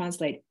suddenly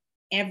translate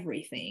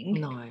everything.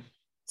 No.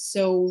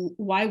 So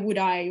why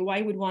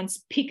would one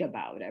speak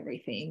about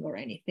everything or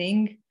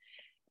anything?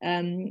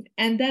 And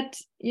that,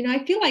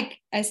 I feel like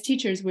as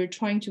teachers, we're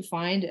trying to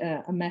find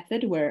a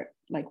method where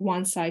like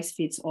one size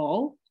fits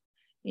all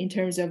in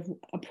terms of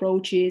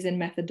approaches and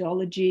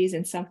methodologies,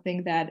 and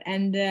something that,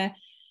 and I'm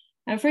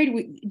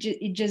afraid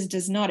it just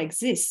does not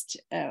exist.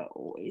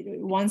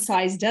 One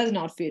size does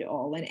not fit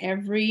all, and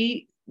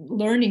every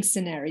learning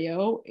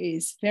scenario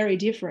is very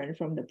different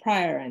from the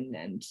prior,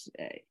 and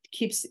it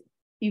keeps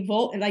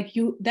evolve.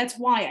 That's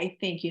why I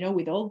think,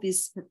 with all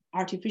this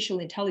artificial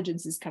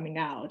intelligence is coming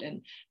out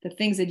and the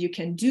things that you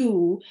can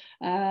do,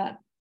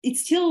 it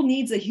still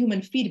needs a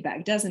human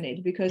feedback, doesn't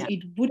it? Because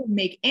it wouldn't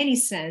make any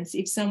sense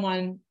if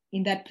someone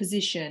in that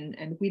position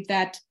and with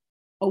that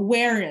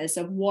awareness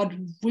of what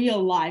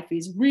real life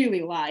is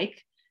really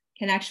like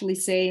can actually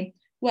say,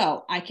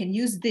 well, I can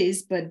use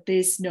this, but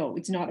this, no,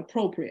 it's not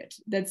appropriate.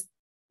 That's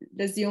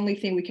the only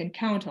thing we can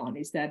count on,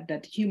 is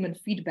that human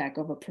feedback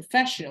of a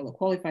professional, a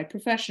qualified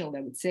professional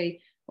that would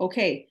say,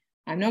 okay,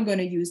 I'm not going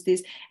to use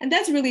this. And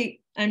that's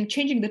really, I'm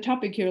changing the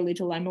topic here a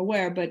little, I'm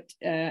aware, but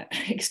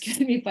excuse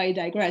me if I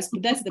digress,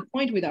 but that's the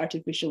point with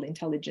artificial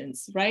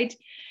intelligence, right?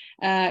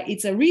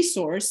 It's a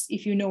resource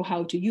if you know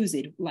how to use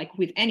it, like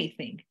with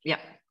anything. Yeah.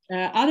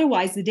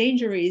 Otherwise, the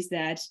danger is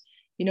that,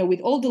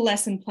 with all the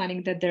lesson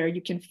planning that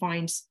you can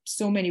find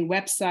so many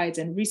websites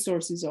and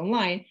resources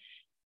online,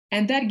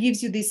 and that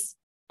gives you this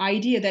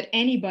idea that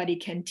anybody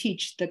can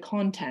teach the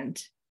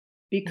content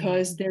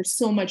because there's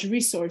so much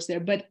resource there,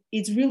 but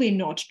it's really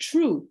not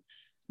true.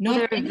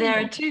 There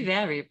are two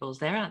variables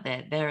there, aren't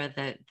there?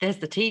 There's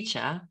the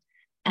teacher,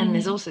 and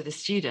there's also the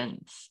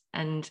students.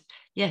 And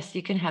yes,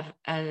 you can have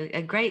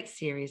a great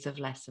series of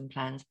lesson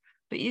plans,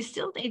 but you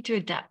still need to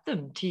adapt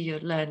them to your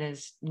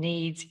learners'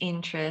 needs,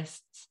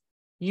 interests.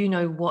 You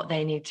know what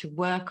they need to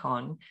work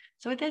on.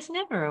 So there's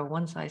never a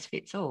one size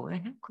fits all. How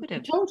could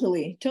it?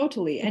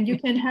 Totally. And you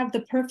can have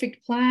the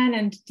perfect plan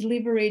and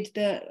deliver it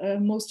the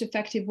most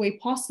effective way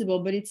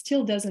possible, but it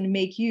still doesn't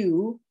make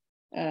you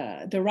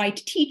the right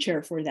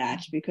teacher for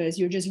that, because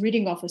you're just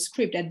reading off a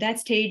script. At that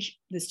stage,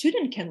 the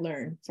student can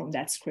learn from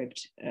that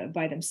script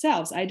by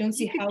themselves. I don't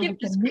see how you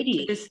can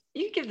mediate.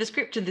 You give the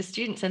script to the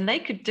students and they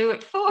could do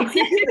it for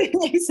you.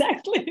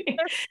 Exactly.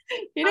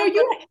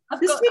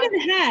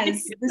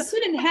 The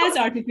student has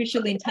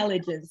artificial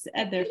intelligence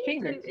at their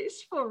fingers.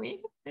 It's for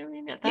me.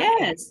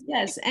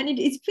 Yes. And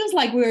it feels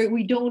like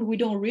we don't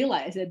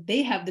realize that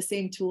they have the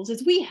same tools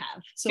as we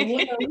have. So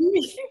what are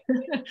we?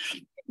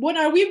 What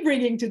are we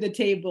bringing to the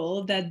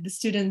table that the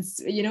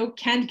students,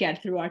 can't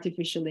get through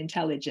artificial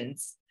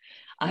intelligence?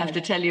 I have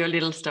to tell you a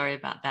little story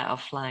about that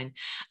offline.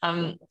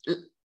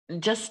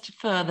 Just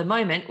for the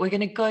moment, we're going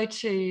to go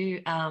to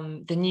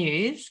the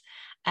news,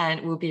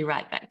 and we'll be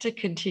right back to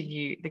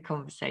continue the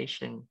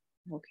conversation.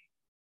 Okay.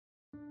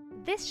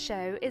 This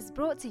show is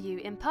brought to you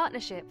in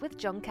partnership with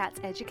John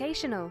Catt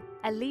Educational,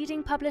 a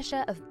leading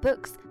publisher of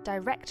books,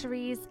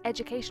 directories,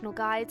 educational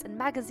guides and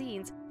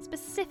magazines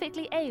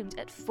specifically aimed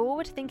at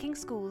forward-thinking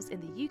schools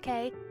in the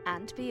UK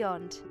and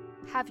beyond.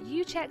 Have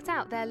you checked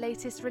out their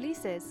latest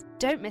releases?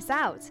 Don't miss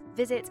out!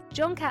 Visit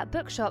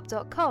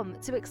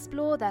johncattbookshop.com to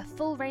explore their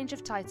full range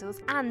of titles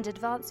and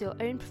advance your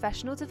own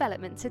professional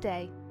development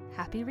today.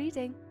 Happy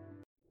reading!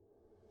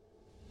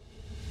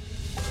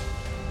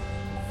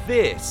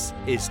 This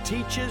is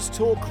Teachers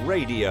Talk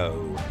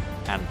Radio,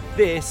 and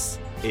this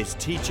is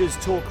Teachers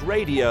Talk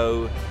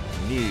Radio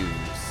News.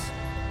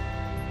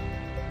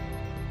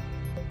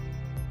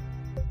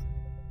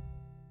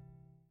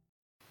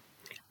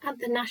 At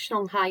the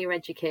National Higher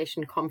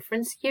Education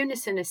Conference,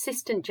 Unison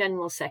Assistant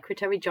General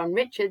Secretary John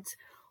Richards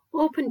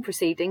opened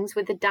proceedings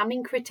with a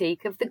damning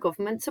critique of the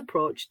government's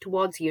approach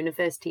towards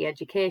university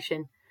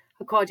education,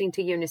 according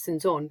to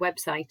Unison's own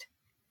website.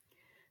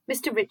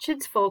 Mr.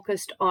 Richards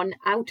focused on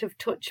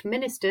out-of-touch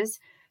ministers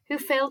who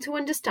failed to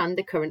understand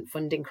the current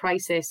funding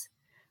crisis,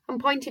 and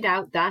pointed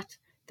out that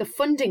the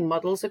funding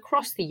models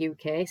across the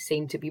UK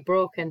seem to be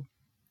broken.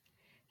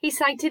 He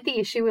cited the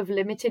issue of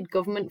limited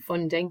government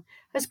funding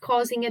as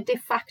causing a de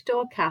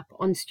facto cap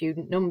on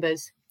student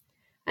numbers,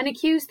 and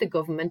accused the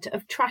government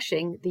of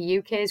trashing the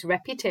UK's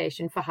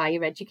reputation for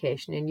higher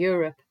education in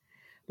Europe,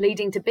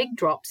 leading to big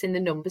drops in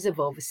the numbers of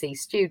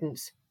overseas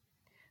students.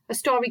 A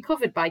story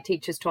covered by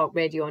Teachers Talk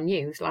Radio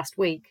News last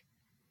week.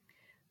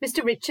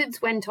 Mr. Richards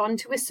went on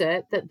to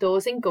assert that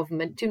those in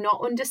government do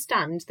not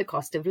understand the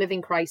cost of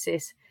living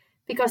crisis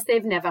because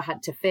they've never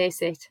had to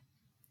face it.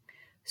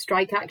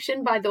 Strike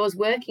action by those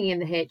working in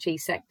the HE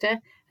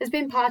sector has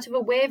been part of a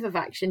wave of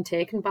action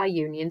taken by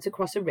unions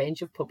across a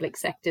range of public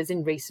sectors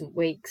in recent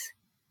weeks.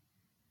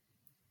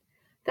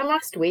 The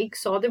last week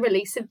saw the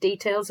release of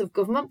details of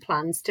government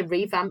plans to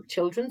revamp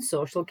children's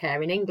social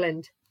care in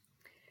England.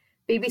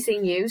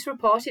 BBC News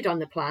reported on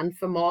the plan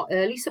for more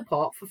early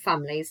support for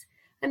families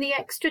and the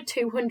extra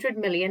 £200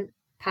 million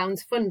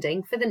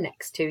funding for the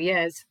next 2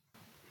 years.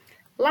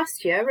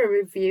 Last year, a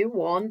review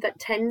warned that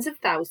tens of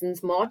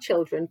thousands more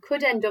children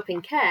could end up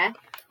in care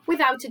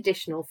without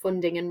additional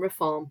funding and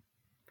reform.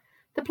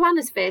 The plan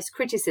has faced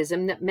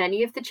criticism that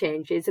many of the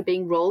changes are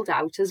being rolled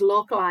out as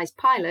localised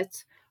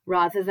pilots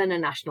rather than a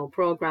national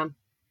programme.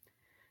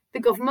 The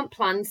government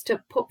plans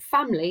to put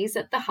families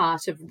at the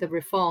heart of the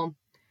reform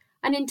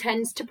and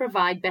intends to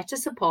provide better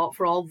support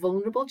for all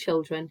vulnerable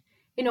children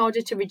in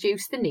order to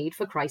reduce the need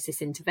for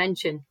crisis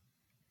intervention.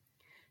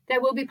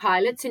 There will be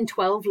pilots in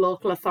 12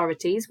 local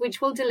authorities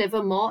which will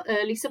deliver more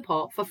early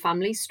support for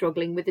families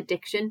struggling with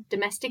addiction,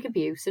 domestic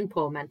abuse and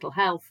poor mental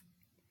health.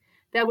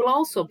 There will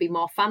also be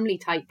more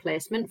family-type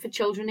placement for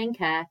children in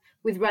care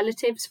with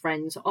relatives,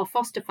 friends or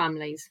foster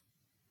families.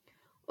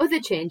 Other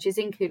changes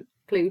include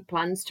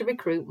plans to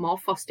recruit more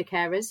foster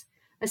carers,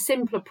 a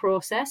simpler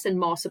process and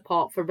more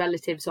support for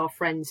relatives or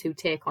friends who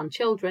take on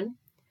children,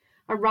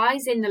 a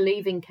rise in the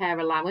leaving care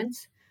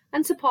allowance,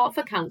 and support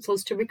for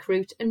councils to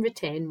recruit and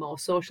retain more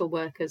social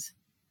workers.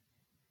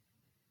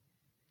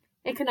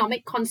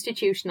 Economic,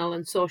 Constitutional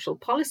and Social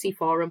Policy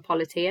Forum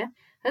Politeia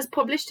has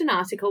published an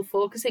article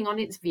focusing on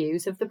its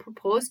views of the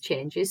proposed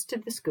changes to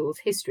the school's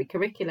history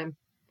curriculum.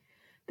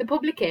 The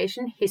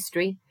publication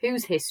History,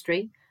 Whose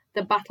History?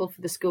 The Battle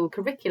for the School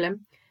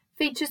Curriculum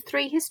features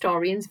 3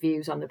 historians'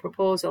 views on the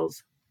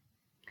proposals.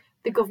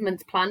 The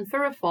government's plan for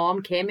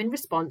reform came in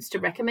response to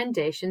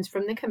recommendations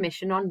from the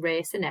Commission on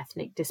Race and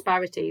Ethnic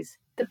Disparities.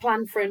 The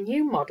plan for a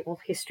new model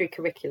history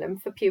curriculum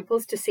for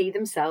pupils to see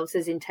themselves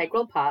as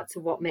integral parts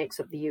of what makes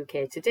up the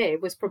UK today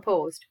was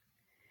proposed.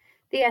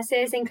 The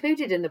essays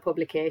included in the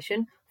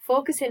publication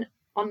focus in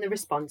on the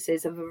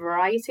responses of a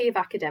variety of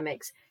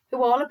academics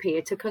who all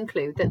appear to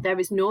conclude that there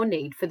is no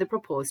need for the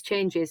proposed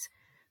changes,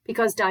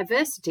 because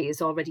diversity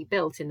is already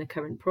built in the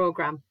current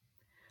programme.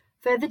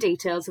 Further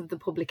details of the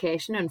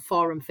publication and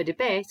forum for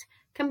debate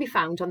can be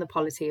found on the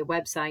Politeia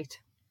website.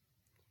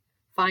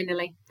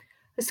 Finally,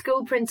 a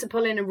school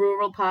principal in a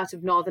rural part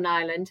of Northern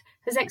Ireland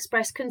has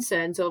expressed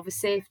concerns over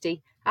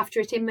safety after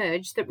it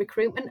emerged that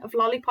recruitment of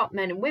lollipop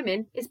men and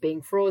women is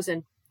being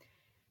frozen.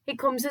 It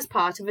comes as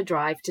part of a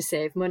drive to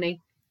save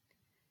money.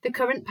 The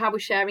current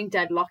power-sharing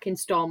deadlock in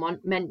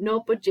Stormont meant no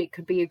budget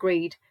could be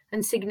agreed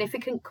and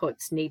significant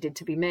cuts needed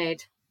to be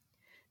made.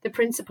 The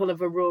principal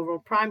of a rural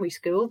primary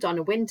school,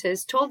 Donna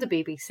Winters, told the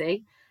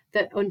BBC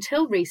that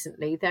until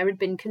recently there had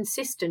been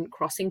consistent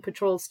crossing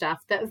patrol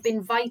staff that have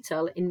been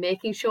vital in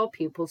making sure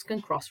pupils can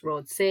cross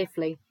roads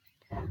safely,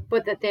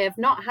 but that they have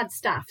not had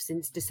staff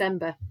since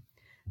December.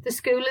 The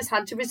school has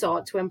had to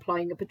resort to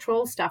employing a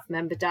patrol staff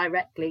member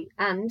directly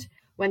and,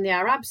 when they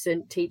are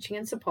absent, teaching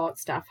and support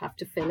staff have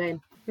to fill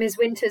in. Ms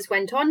Winters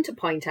went on to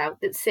point out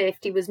that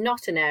safety was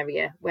not an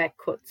area where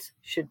cuts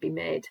should be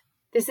made.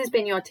 This has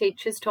been your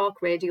Teachers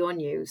Talk Radio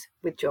News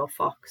with Joe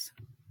Fox.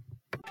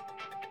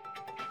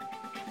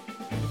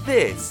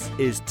 This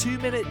is 2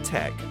 Minute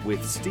Tech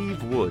with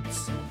Steve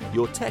Woods,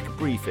 your tech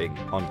briefing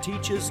on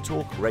Teachers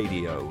Talk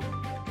Radio.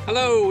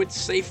 Hello, it's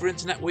Safer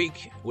Internet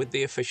Week, with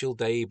the official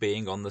day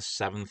being on the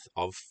 7th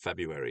of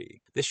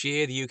February. This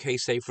year, the UK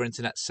Safer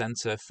Internet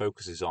Centre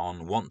focuses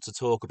on Want to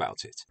Talk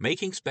About It,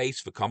 making space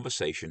for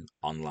conversation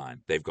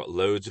online. They've got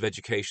loads of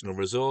educational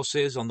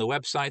resources on the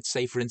website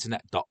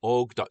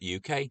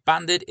saferinternet.org.uk,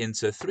 banded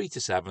into 3 to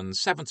 7,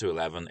 7 to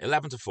 11,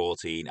 11 to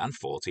 14 and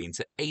 14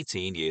 to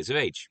 18 years of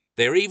age.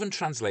 They are even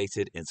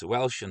translated into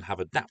Welsh and have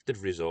adapted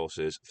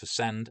resources for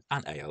SEND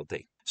and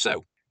ALD.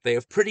 So, they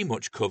have pretty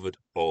much covered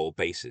all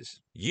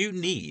bases. You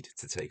need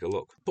to take a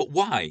look. But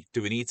why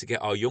do we need to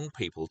get our young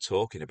people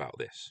talking about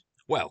this?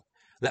 Well,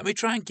 let me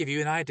try and give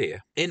you an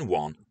idea in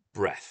one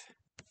breath.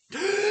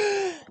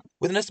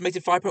 With an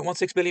estimated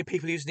 5.16 billion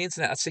people using the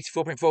internet, that's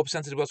 64.4%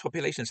 of the world's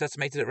population. It's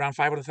estimated that around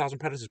 500,000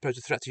 predators pose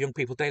a threat to young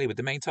people daily, with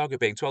the main target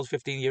being 12 to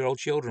 15-year-old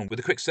children. With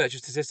a quick search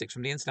of statistics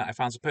from the internet, I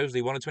found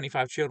supposedly 1 in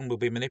 25 children will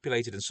be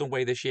manipulated in some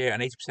way this year,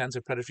 and 80%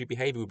 of predatory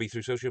behaviour will be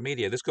through social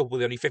media. This coupled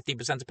with only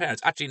 15% of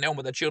parents actually knowing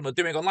what their children are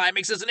doing online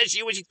makes this an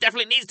issue which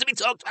definitely needs to be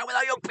talked about with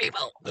our young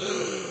people.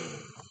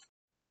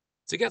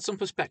 To get some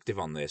perspective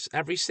on this,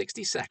 every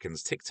 60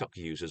 seconds TikTok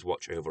users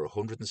watch over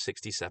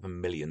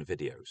 167 million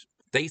videos.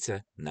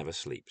 Data never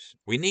sleeps.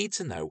 We need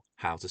to know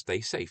how to stay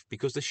safe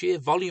because the sheer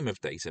volume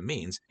of data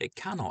means it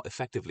cannot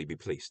effectively be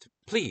policed.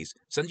 Please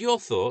send your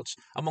thoughts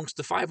amongst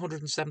the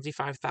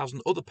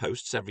 575,000 other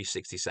posts every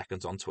 60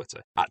 seconds on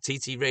Twitter at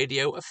TT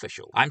Radio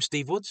Official. I'm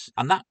Steve Woods,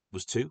 and that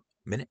was 2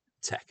 Minute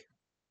Tech.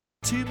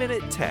 2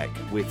 Minute Tech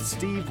with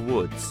Steve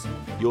Woods,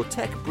 your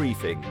tech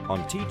briefing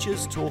on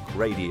Teachers Talk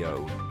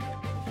Radio.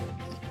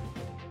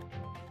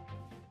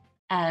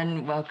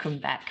 And welcome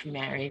back,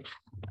 Mary.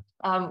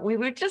 We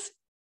were just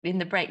in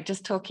the break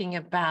just talking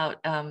about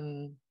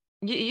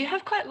you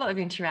have quite a lot of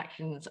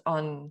interactions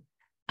on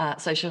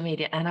social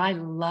media, and I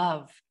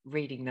love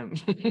reading them.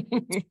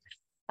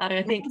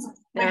 I think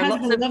there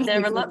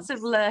are lots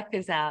of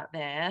lurkers out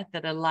there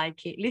that are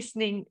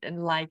listening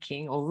and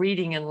liking, or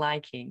reading and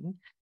liking.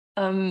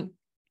 But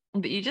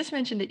you just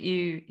mentioned that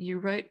you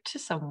wrote to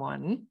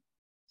someone.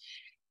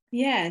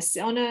 Yes,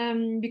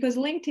 because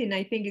LinkedIn,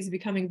 I think, is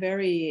becoming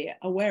very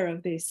aware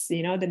of this,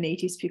 the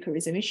native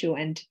speakerism issue.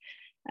 And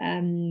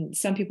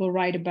Some people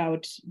write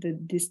about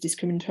this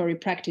discriminatory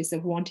practice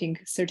of wanting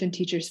certain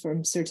teachers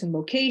from certain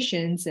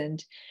locations,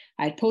 and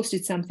I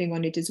posted something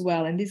on it as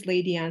well. And this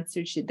lady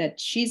answered that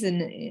she's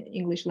an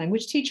English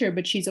language teacher,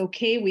 but she's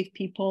okay with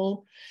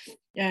people,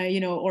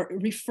 or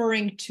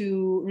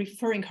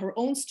referring her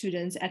own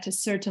students at a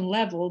certain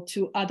level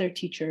to other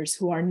teachers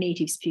who are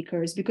native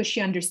speakers, because she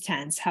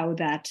understands how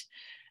that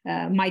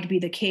might be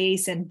the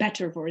case and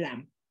better for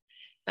them.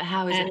 But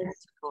how is it better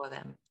for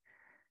them?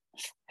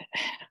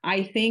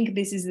 I think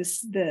this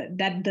is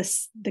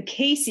the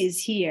case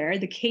is here.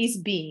 The case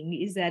being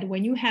is that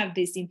when you have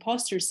this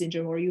imposter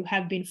syndrome, or you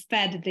have been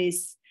fed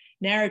this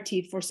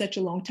narrative for such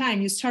a long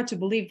time, you start to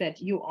believe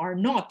that you are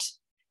not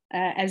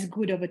as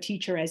good of a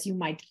teacher as you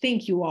might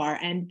think you are.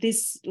 And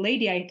this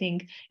lady, I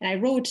think, and I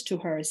wrote to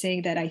her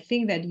saying that I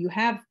think that you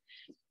have,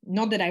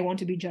 not that I want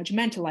to be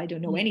judgmental, I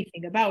don't know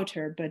anything about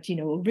her, but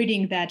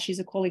reading that she's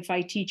a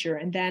qualified teacher,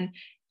 and then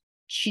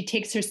she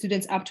takes her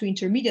students up to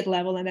intermediate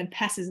level and then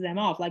passes them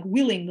off like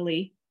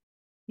willingly.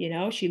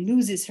 She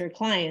loses her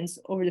clients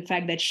over the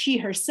fact that she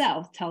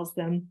herself tells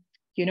them,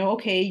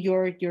 okay,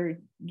 your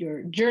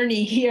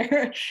journey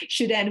here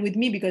should end with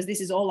me, because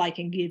this is all I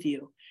can give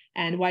you.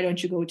 And why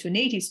don't you go to a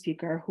native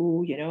speaker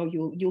who,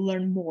 you'll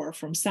learn more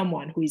from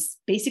someone who is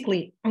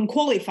basically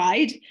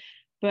unqualified,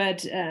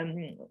 but,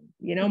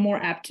 more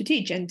apt to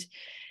teach. And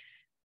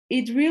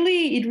it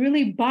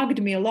really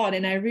bugged me a lot.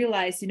 And I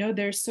realized,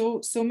 there's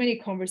so many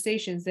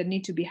conversations that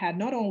need to be had,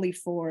 not only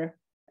for,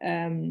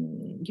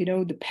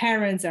 the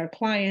parents, our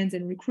clients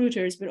and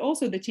recruiters, but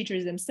also the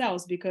teachers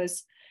themselves,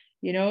 because,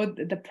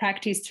 the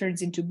practice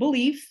turns into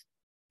belief,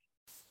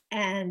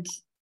 and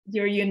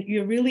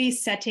you're really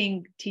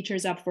setting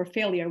teachers up for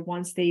failure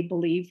once they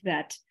believe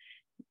that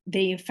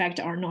they in fact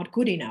are not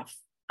good enough.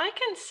 I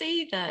can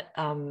see that.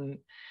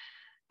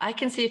 I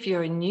can see if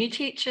you're a new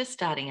teacher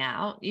starting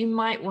out, you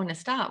might want to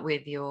start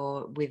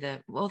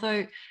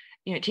although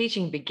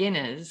teaching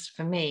beginners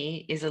for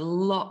me is a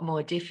lot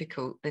more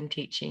difficult than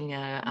teaching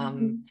a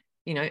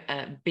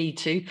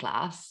B2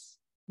 class.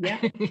 Yeah.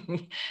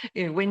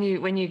 When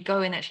you go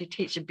and actually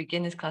teach a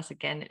beginners class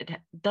again, it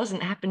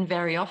doesn't happen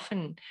very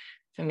often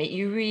for me.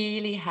 You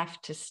really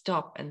have to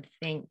stop and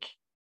think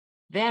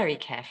very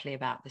carefully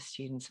about the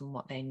students and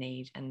what they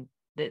need, and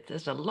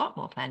there's a lot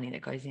more planning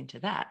that goes into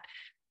that.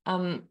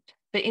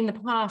 But in the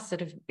past,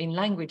 sort of in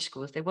language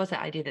schools, there was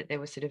that idea that there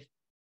was sort of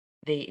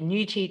the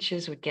new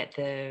teachers would get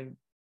the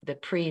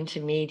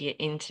pre-intermediate,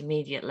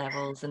 intermediate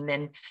levels, and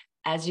then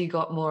as you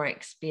got more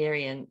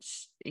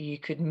experience, you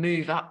could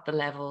move up the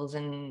levels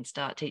and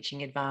start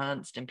teaching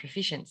advanced and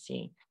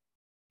proficiency.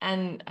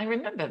 And I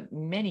remember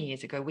many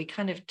years ago, we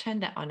kind of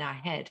turned that on our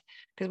head,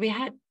 because we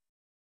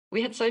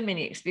had so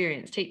many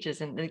experienced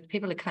teachers, and the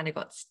people had kind of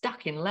got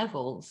stuck in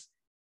levels.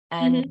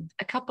 And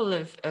a couple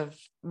of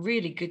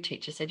really good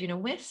teachers said,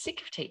 we're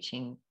sick of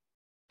teaching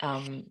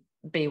B1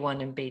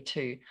 and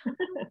B2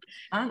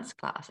 advanced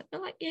class. And they're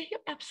like, yeah,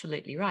 you're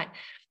absolutely right.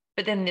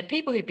 But then the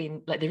people who'd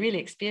been, like the really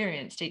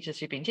experienced teachers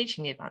who'd been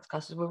teaching the advanced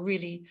classes, were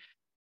really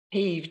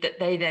peeved that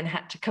they then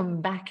had to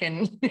come back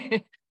and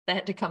they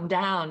had to come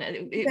down.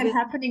 It's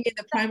happening in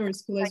the primary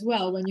school as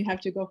well, when you have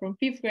to go from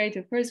 5th grade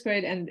to 1st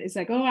grade, and it's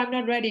like, oh, I'm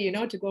not ready,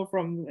 to go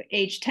from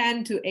age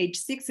 10 to age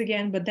 6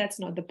 again. But that's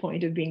not the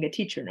point of being a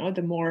teacher. No,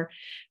 the more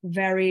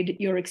varied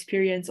your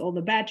experience, all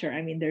the better.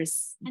 I mean,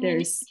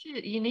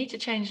 you need to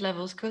change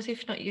levels, because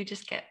if not, you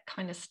just get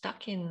kind of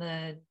stuck in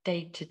the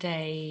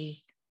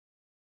day-to-day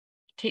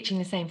teaching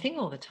the same thing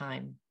all the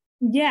time.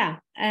 Yeah,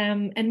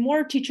 and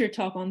more teacher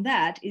talk on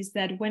that is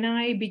that when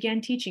I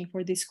began teaching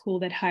for this school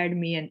that hired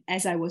me, and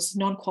as I was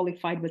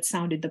non-qualified but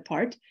sounded the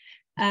part,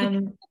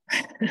 I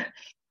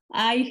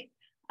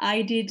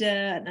did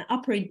an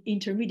upper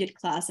intermediate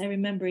class. I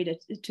remember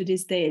it to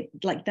this day,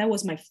 like that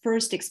was my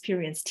first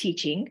experience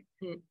teaching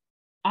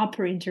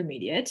upper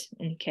intermediate.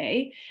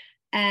 Okay.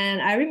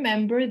 And I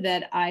remember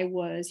that I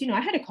was,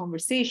 I had a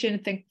conversation.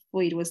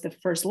 Thankfully, it was the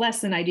first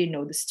lesson. I didn't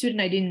know the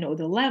student. I didn't know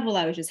the level.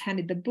 I was just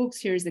handed the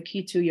books. Here's the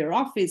key to your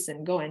office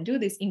and go and do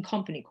this, in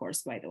company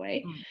course, by the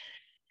way.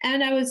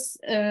 And I was,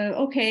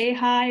 okay,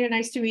 hi,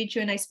 nice to meet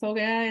you. And I spoke.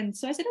 And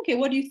so I said, okay,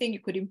 what do you think you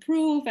could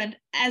improve? And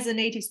as a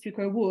native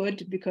speaker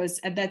would, because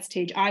at that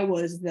stage, I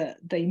was the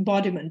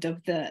embodiment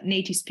of the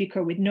native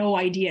speaker with no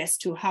idea as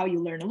to how you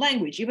learn a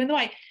language, even though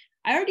I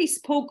already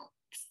spoke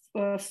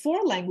 4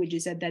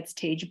 languages at that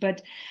stage,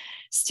 but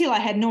still I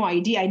had no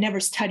idea. I never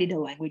studied a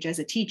language as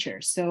a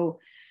teacher. So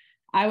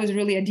I was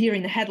really a deer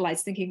in the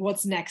headlights thinking,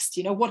 what's next?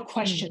 What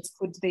questions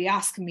could they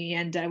ask me?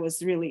 And I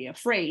was really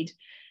afraid.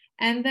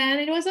 And then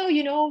it was,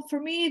 for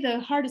me,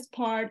 the hardest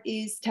part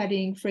is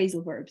studying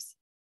phrasal verbs.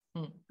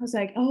 I was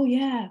like, oh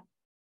yeah,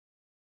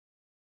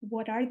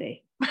 what are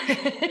they?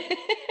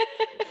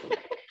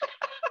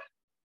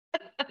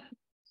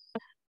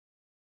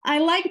 I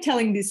like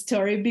telling this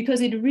story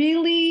because it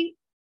really,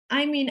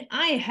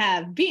 I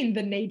have been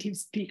the native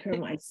speaker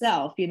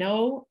myself,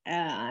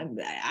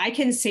 I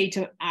can say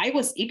I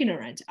was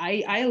ignorant.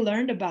 I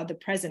learned about the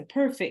present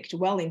perfect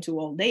well into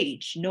old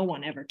age. No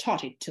one ever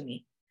taught it to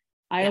me.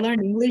 I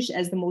learned English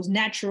as the most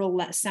natural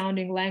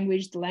sounding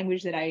language, the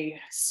language that I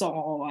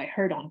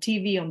heard on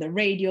TV, on the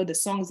radio, the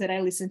songs that I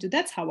listened to.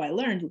 That's how I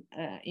learned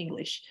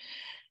English.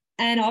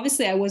 And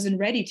obviously I wasn't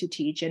ready to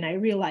teach. And I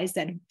realized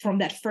that from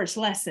that first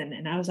lesson,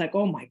 and I was like,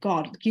 oh my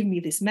God, give me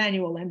this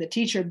manual and the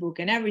teacher book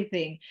and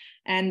everything.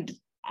 And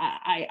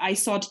I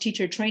sought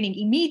teacher training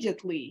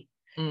immediately.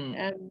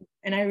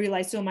 And I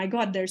realized, oh my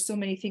God, there's so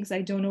many things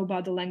I don't know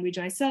about the language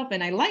myself.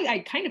 And I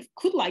kind of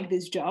could like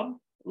this job.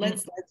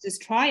 Let's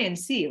just try and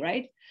see,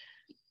 right?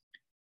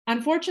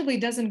 Unfortunately,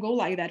 it doesn't go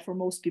like that for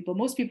most people.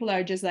 Most people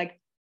are just like,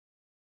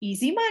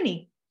 easy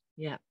money.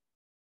 Yeah.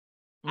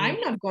 I'm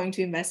not going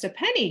to invest a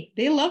penny.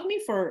 They love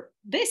me for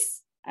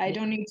this. I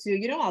don't need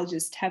to, I'll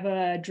just have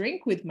a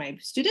drink with my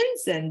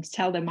students and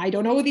tell them I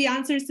don't know the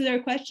answers to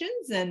their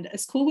questions. And a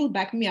school will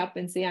back me up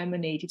and say I'm a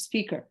native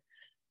speaker.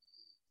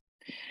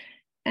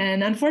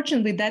 And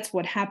unfortunately, that's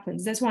what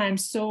happens. That's why I'm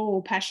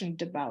so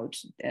passionate about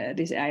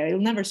this. I'll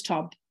never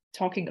stop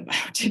talking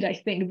about it, I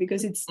think,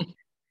 because it's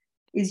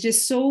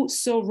just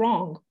so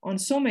wrong on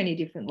so many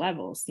different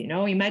levels.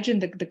 Imagine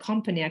the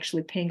company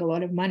actually paying a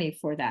lot of money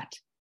for that.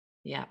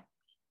 Yeah.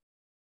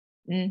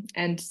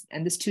 And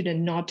the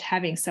student not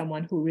having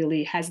someone who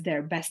really has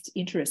their best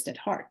interest at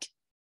heart.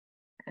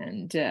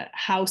 And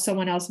how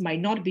someone else might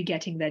not be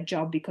getting that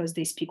job because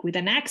they speak with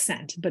an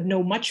accent, but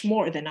know much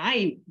more than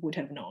I would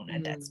have known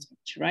at that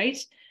stage, right?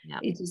 Yeah.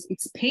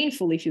 It's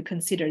painful if you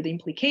consider the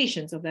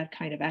implications of that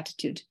kind of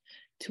attitude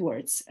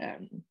towards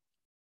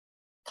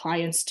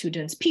clients,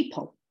 students,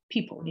 people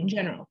in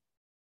general.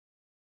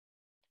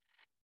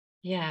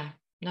 Yeah,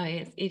 no,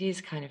 it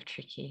is kind of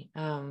tricky.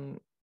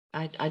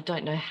 I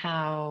don't know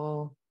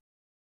how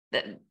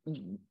that.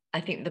 I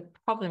think the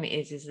problem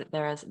is that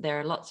there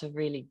are lots of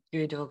really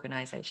good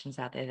organizations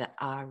out there that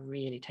are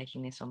really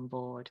taking this on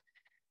board.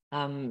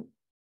 But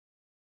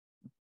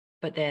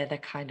they're the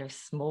kind of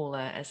smaller,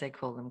 as they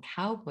call them,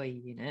 cowboy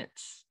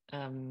units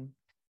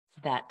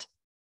that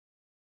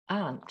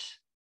aren't.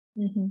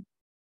 Mm-hmm.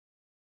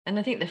 And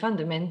I think the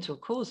fundamental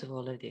cause of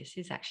all of this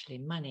is actually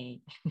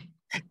money.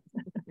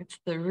 It's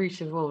the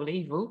root of all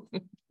evil.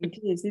 It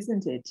is,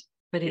 isn't it?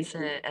 But it's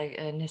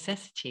a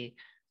necessity.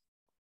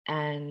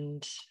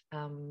 And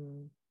I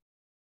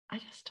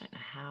just don't know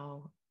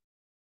how.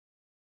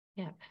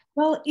 Yeah.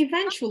 Well,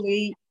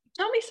 eventually.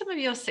 Tell me some of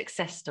your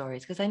success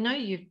stories, because I know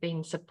you've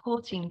been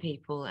supporting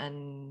people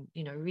and,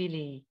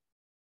 really,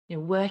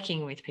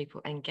 working with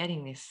people and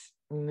getting this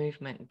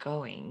movement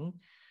going.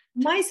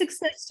 My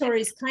success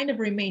stories kind of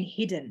remain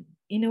hidden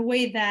in a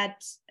way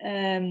that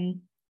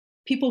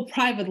people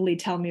privately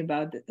tell me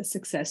about the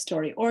success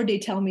story, or they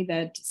tell me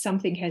that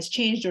something has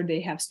changed, or they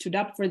have stood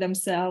up for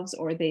themselves,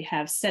 or they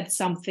have said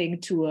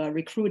something to a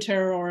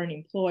recruiter or an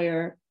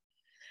employer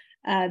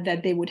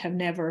that they would have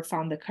never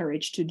found the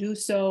courage to do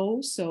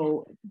so.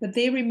 But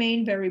they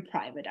remain very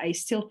private. I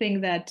still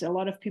think that a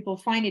lot of people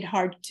find it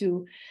hard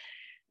to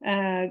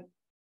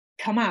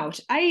come out.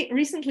 I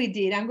recently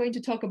did. I'm going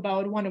to talk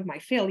about one of my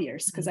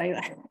failures because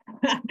I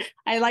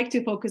like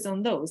to focus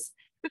on those.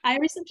 I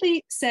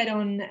recently said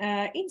on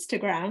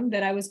Instagram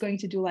that I was going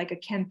to do like a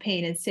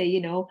campaign and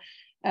say,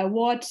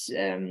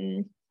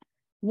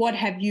 what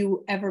have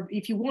you ever,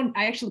 if you want,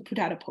 I actually put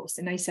out a post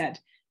and I said,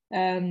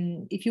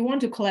 if you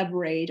want to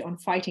collaborate on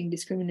fighting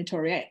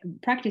discriminatory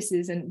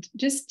practices, and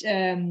just,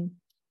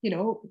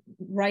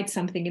 write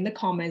something in the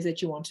comments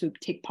that you want to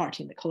take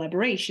part in the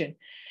collaboration.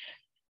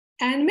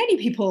 And many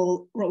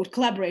people wrote,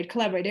 collaborate.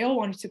 They all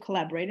wanted to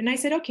collaborate. And I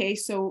said, okay,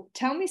 so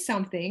tell me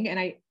something. And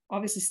I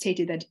obviously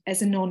stated that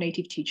as a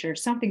non-native teacher,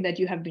 something that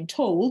you have been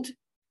told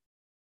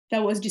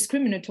that was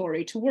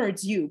discriminatory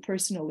towards you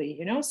personally,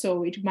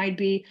 so it might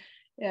be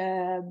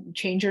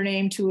change your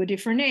name to a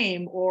different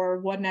name, or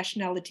what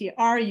nationality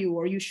are you,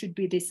 or you should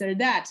be this or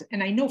that.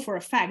 And I know for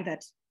a fact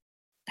that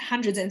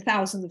hundreds and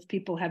thousands of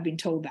people have been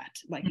told that,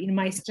 like in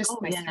my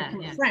circle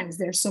of friends,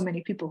 there's so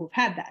many people who've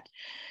had that.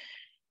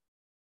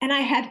 And I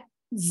had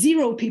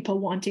 0 people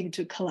wanting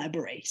to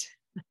collaborate.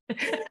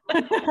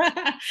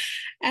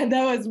 And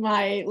that was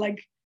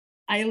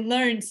I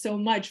learned so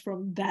much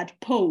from that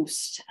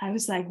post. I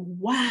was like,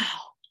 wow,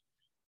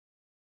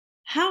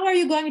 how are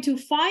you going to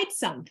fight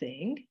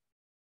something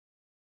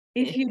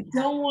if you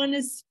don't want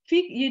to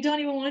speak, you don't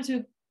even want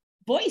to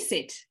voice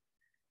it,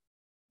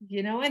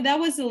 and that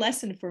was a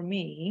lesson for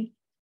me.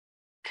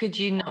 Could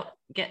you not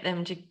get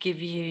them to give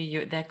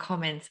you their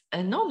comments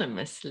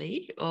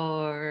anonymously,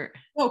 or?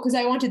 No, because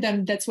I wanted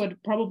them, that's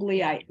what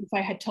probably if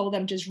I had told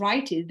them just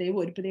write it, they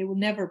would, but they would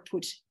never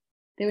put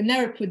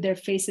their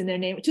face and their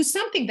name to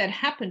something that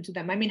happened to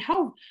them. I mean,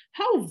 how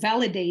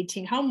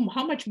validating, how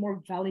much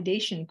more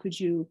validation could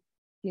you,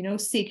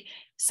 seek?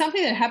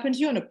 Something that happened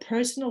to you on a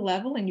personal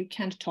level and you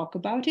can't talk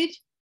about it.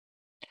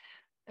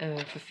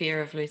 For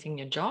fear of losing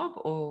your job,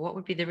 or what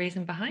would be the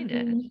reason behind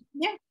it?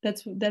 Yeah,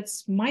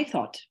 that's my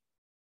thought.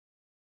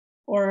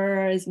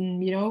 Or,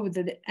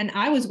 and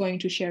I was going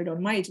to share it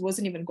on it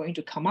wasn't even going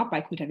to come up.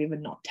 I could have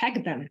even not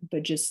tagged them,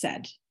 but just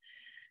said,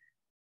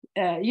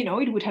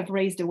 it would have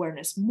raised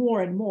awareness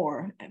more and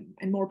more,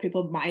 and more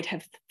people might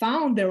have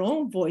found their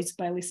own voice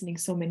by listening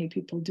so many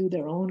people do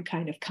their own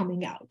kind of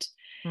coming out.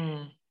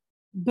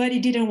 But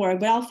it didn't work.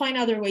 But I'll find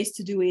other ways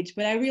to do it.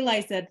 But I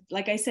realized that,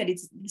 like I said,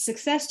 it's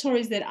success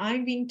stories that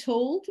I'm being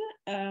told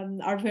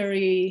are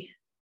very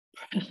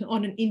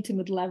on an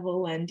intimate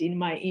level and in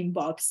my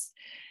inbox.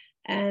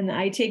 And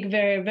I take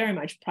very, very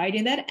much pride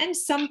in that. And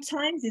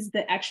sometimes it's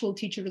the actual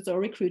teachers or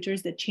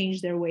recruiters that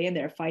change their way and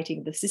they're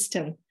fighting the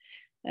system,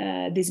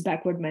 this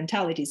backward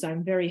mentality. So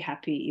I'm very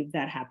happy if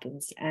that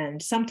happens.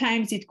 And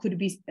sometimes it could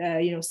be,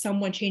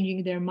 someone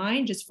changing their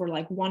mind just for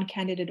like one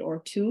candidate or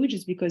two,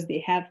 just because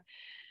they have,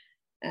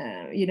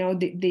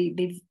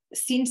 they've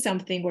seen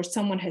something or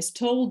someone has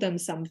told them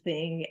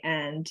something.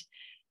 And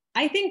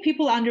I think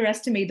people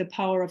underestimate the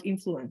power of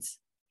influence.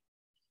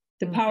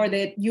 The power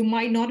that you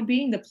might not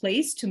be in the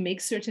place to make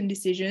certain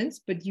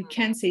decisions, but you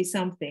can say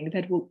something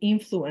that will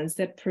influence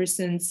that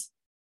person's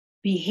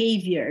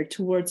behavior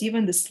towards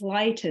even the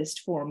slightest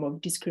form of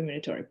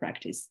discriminatory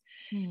practice.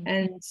 And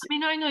I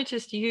mean, I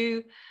noticed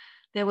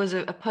there was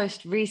a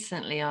post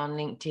recently on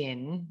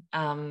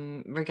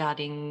LinkedIn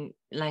regarding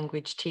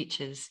language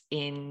teachers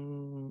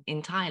in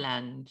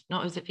Thailand.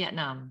 Was it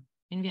Vietnam?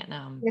 In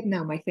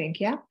Vietnam, I think,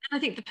 yeah. And I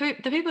think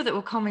the people that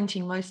were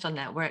commenting most on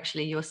that were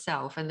actually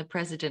yourself and the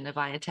president of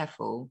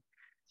IATEFL,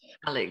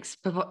 Alex.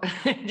 Do you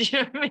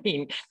know what I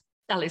mean?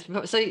 Alex.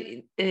 So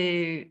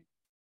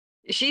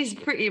she's a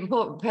pretty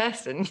important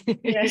person.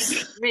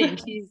 Yes. I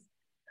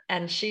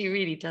mean, she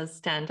really does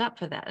stand up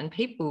for that. And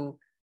people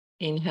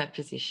in her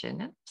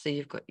position, so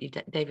you've got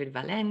David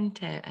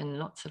Valente and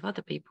lots of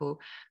other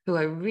people who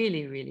are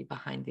really, really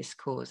behind this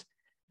cause.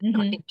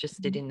 Not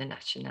interested in the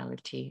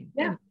nationality.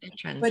 Yeah,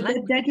 but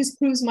that just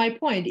proves my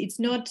point. It's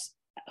not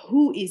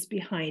who is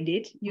behind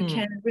it. You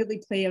can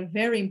really play a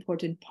very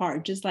important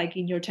part. Just like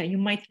in your time, you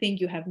might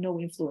think you have no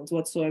influence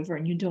whatsoever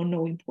and you don't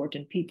know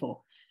important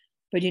people.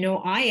 But,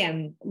 I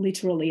am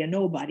literally a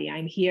nobody.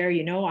 I'm here,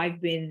 I've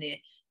been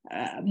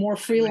more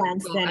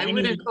freelance than I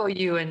wouldn't call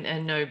you a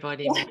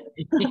nobody.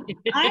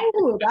 I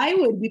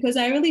would, because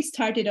I really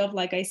started off,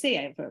 like I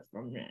say,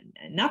 from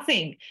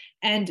nothing,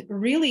 and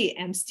really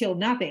am still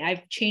nothing.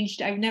 I've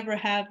changed. I've never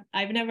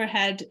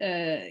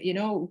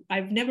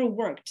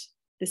worked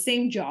the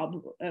same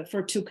job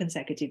for 2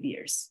 consecutive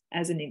years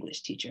as an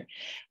English teacher,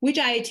 which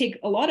I take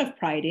a lot of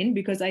pride in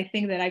because I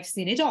think that I've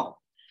seen it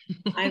all.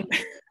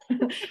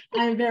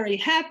 I'm very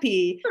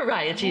happy.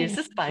 Variety is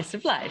the spice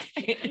of life.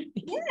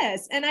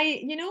 Yes. And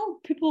I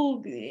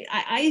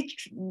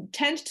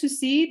tend to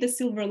see the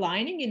silver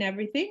lining in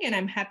everything. And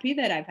I'm happy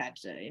that I've had,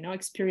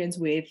 experience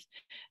with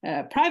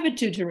private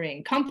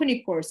tutoring,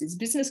 company courses,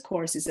 business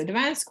courses,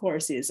 advanced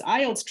courses,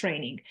 IELTS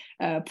training,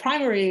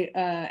 primary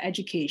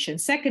education,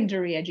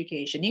 secondary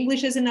education,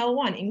 English as an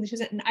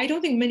L1, I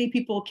don't think many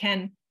people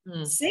can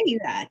say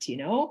that,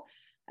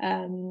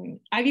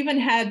 I've even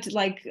had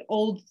like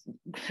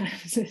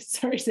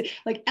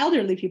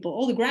elderly people,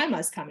 old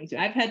grandmas coming to.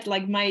 I've had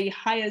like my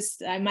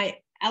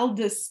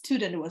eldest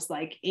student was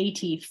like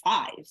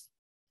 85.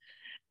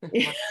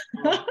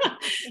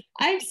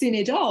 I've seen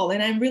it all,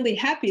 and I'm really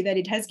happy that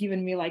it has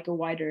given me like a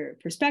wider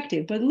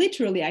perspective. But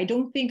literally, I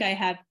don't think I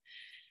have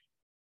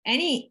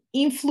any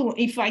influence.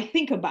 If I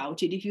think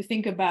about it, if you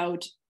think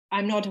about,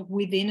 I'm not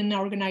within an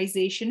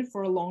organization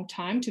for a long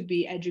time to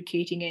be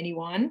educating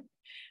anyone.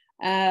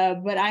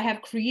 But I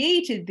have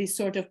created this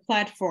sort of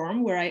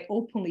platform where I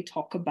openly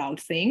talk about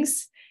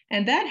things.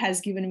 And that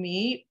has given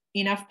me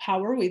enough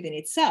power within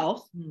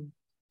itself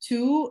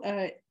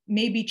to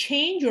maybe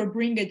change or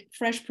bring a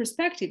fresh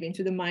perspective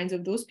into the minds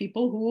of those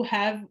people who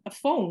have a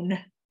phone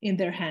in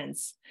their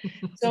hands.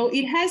 So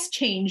it has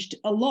changed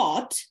a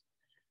lot.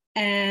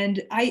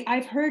 And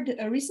I've heard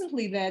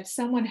recently that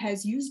someone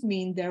has used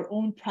me in their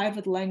own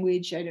private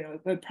language, a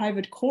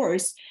private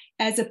course,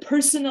 as a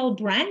personal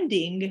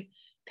branding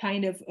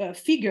kind of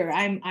figure.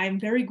 I'm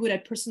very good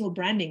at personal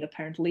branding,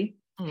 apparently.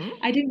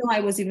 I didn't know I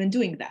was even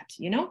doing that,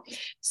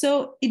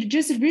 So I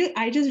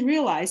just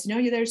realized,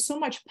 there's so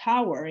much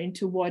power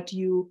into what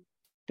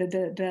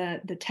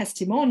the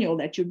testimonial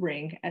that you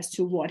bring as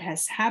to what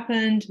has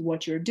happened,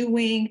 what you're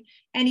doing,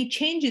 and it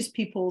changes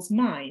people's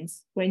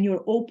minds when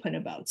you're open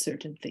about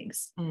certain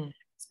things,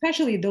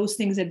 especially those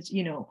things that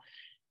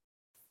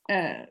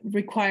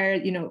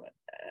require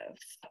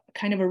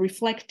kind of a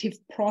reflective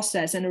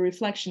process and a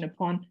reflection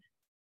upon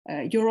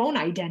your own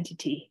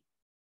identity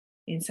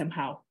in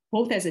somehow,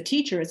 both as a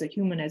teacher, as a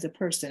human, as a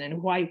person,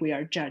 and why we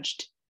are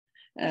judged.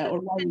 Or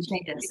why we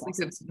judge ourselves.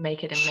 We could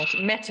make it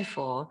a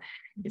metaphor.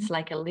 It's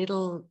like a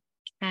little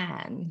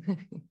can.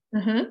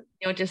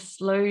 You're just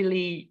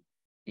slowly,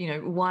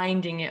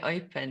 winding it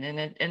open,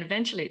 and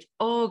eventually it's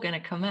all going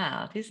to come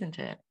out, isn't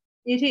it?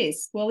 It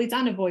is. Well, it's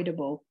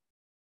unavoidable.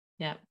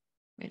 Yeah.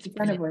 It's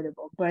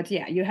unavoidable. But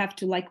yeah, you have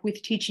to, like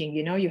with teaching,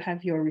 you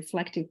have your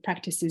reflective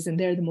practices, and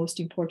they're the most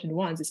important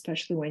ones,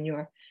 especially when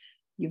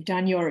you've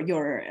done your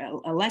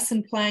a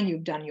lesson plan,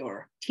 you've done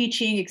your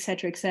teaching, et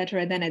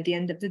cetera, then at the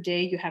end of the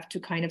day, you have to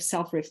kind of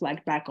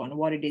self-reflect back on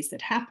what it is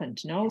that happened,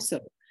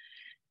 So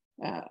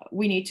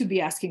we need to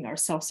be asking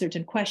ourselves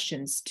certain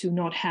questions to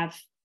not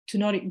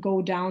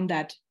go down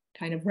that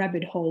kind of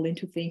rabbit hole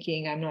into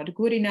thinking I'm not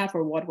good enough,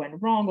 or what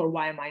went wrong, or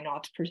why am I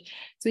not.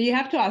 So you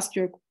have to ask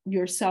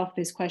yourself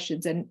these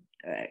questions. And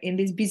in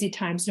these busy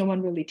times, no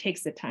one really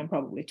takes the time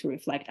probably to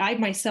reflect. I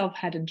myself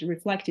hadn't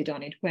reflected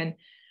on it when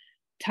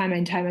time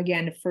and time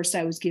again, at first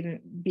I was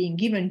being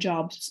given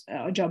job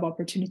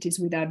opportunities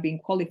without being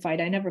qualified.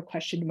 I never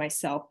questioned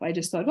myself. I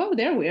just thought, oh,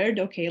 they're weird.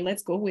 Okay,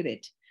 let's go with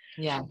it.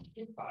 Yeah.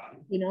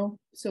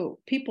 So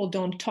people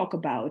don't talk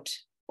about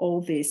all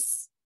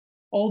these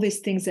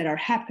things that are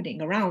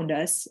happening around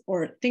us,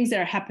 or things that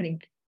are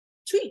happening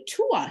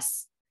to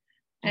us.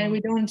 And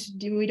we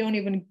don't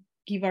even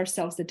give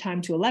ourselves the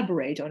time to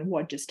elaborate on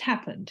what just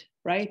happened,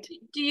 right?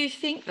 Do you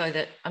think though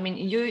that, I mean,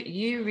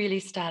 you really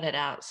started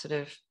out sort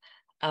of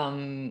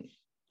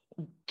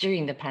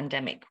during the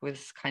pandemic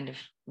was kind of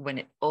when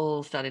it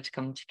all started to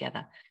come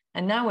together,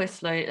 and now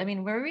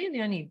we're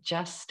really only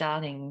just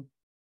starting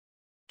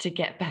to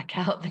get back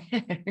out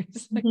there.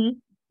 So do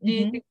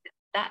you think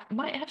that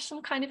might have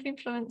some kind of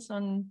influence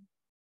on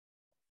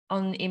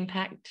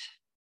impact?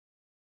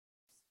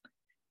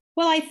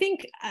 Well, I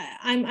think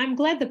I'm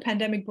glad the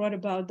pandemic brought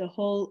about the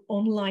whole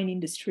online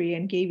industry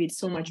and gave it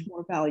so much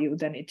more value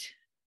than it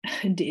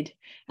did.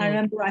 I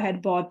remember I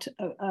had bought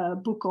a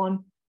book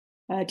on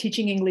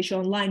teaching English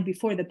online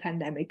before the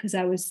pandemic, because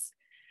I was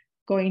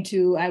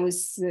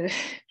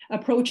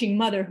approaching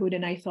motherhood,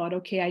 and I thought,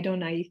 okay, I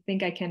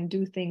think I can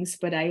do things,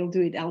 but I'll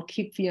do it. I'll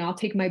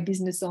take my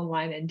business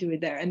online and do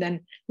it there. And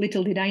then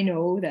little did I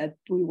know that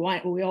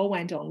we all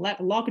went on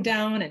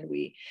lockdown, and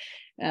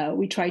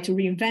we tried to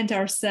reinvent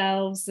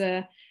ourselves.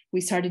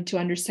 We started to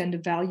understand the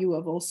value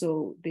of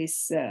also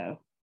this,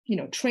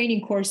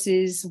 training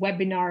courses,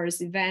 webinars,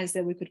 events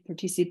that we could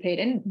participate.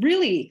 And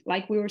really,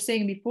 like we were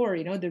saying before,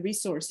 the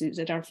resources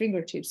at our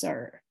fingertips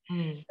are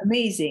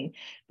amazing.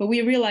 But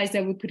we realized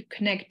that we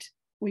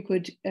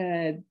could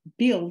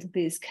build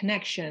this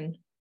connection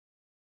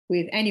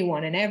with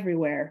anyone and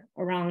everywhere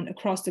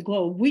across the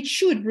globe, which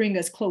should bring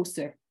us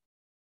closer.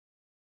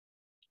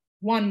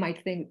 One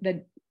might think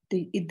that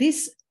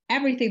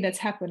everything that's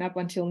happened up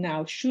until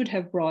now should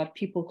have brought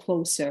people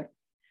closer.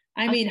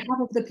 I mean, half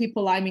of the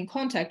people I'm in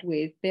contact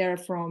with, they're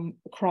from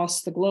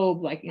across the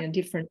globe, like in a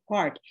different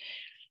part.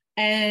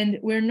 And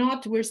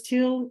we're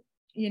still,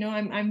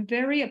 I'm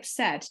very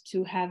upset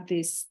to have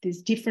these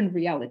different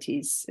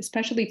realities,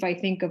 especially if I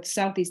think of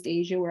Southeast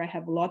Asia, where I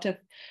have a lot of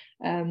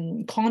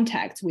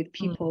contacts with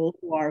people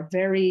who are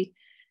very,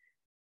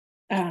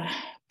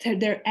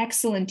 they're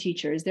excellent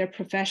teachers, they're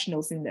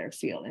professionals in their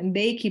field. And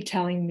they keep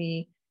telling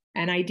me,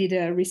 and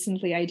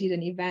recently I did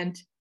an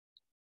event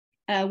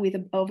with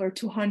over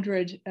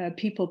 200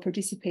 people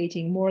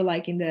participating, more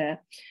like in the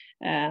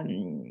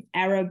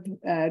Arab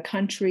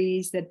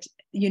countries, that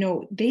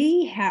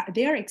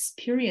they are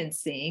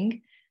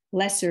experiencing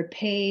lesser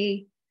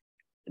pay.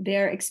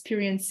 They're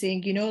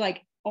experiencing,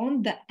 like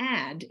on the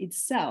ad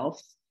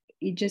itself,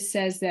 it just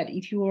says that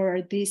if you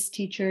are this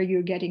teacher,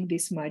 you're getting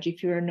this much.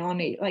 If you're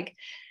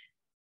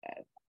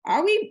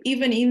are we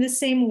even in the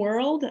same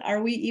world?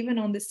 Are we even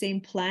on the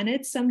same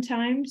planet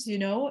sometimes?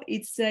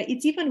 It's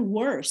even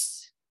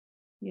worse.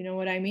 You know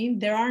what I mean?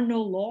 There are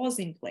no laws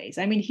in place.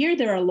 I mean, here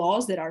there are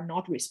laws that are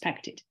not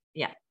respected.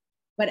 Yeah.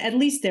 But at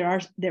least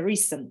there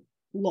is some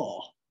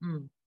law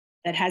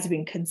that has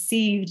been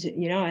conceived,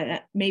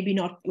 maybe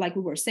not like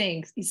we were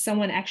saying. Is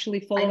someone actually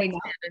following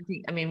up?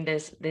 I mean,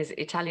 there's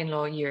Italian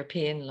law,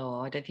 European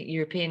law. I don't think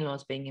European law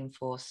is being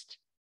enforced.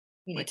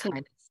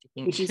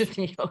 Which is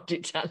the old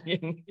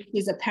Italian. It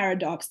is a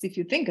paradox if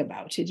you think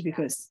about it,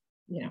 because,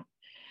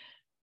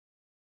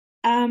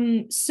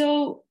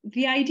 so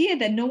the idea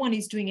that no one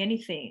is doing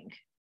anything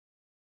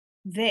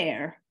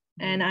there,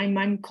 and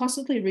I'm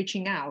constantly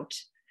reaching out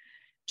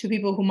to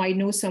people who might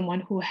know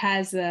someone who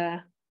has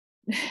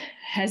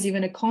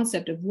even a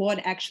concept of what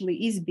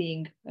actually is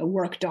being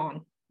worked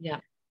on. Yeah.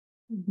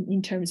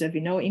 In terms of,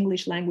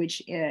 English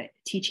language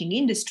teaching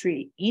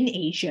industry in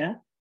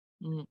Asia.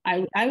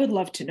 I would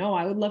love to know.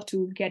 I would love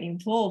to get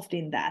involved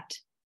in that,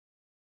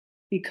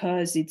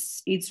 because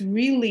it's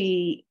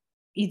really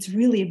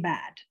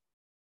bad.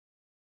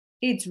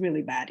 It's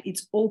really bad.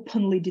 It's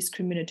openly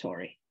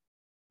discriminatory.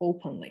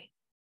 Openly.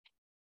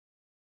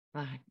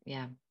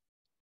 Yeah.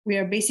 We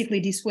are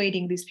basically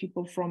dissuading these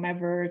people from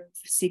ever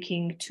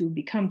seeking to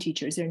become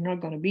teachers. There are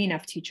not going to be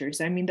enough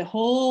teachers. I mean, the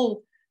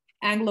whole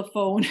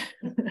Anglophone,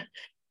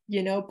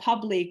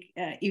 public,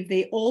 if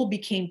they all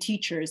became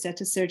teachers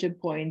at a certain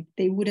point,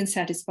 they wouldn't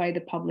satisfy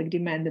the public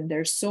demand. And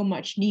there's so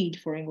much need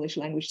for English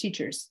language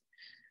teachers.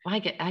 I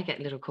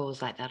get little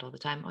calls like that all the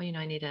time. Oh,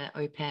 I need an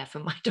au pair for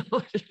my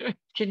daughter.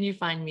 Can you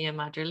find me a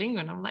madrilingo?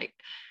 And I'm like,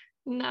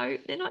 no,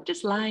 they're not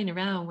just lying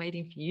around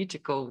waiting for you to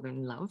call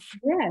them, love.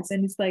 Yes,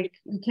 and it's like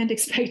you can't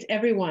expect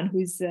everyone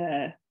who's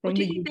from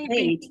the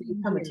UK to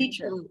become a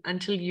teacher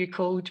until you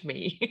called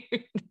me.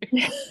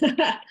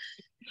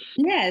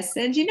 Yes,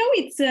 and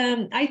it's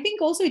I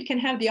think also it can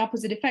have the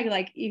opposite effect.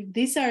 Like if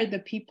these are the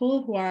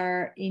people who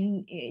are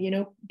in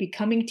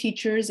becoming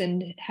teachers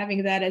and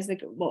having that as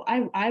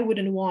I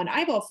wouldn't want.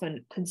 I've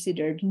often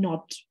considered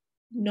not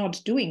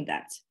doing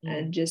that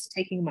and just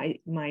taking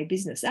my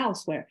business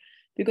elsewhere,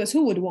 because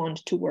who would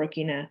want to work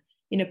in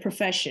a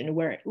profession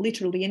where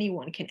literally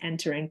anyone can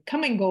enter and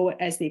come and go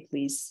as they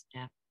please?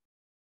 Yeah.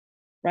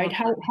 Right.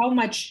 Well, how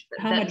much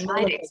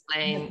might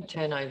explain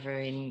turnover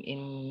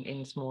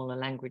in smaller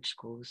language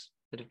schools.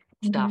 Sort of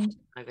staff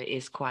turnover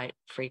is quite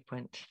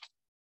frequent.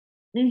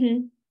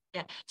 Mm-hmm.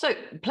 Yeah. So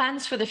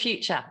plans for the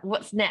future.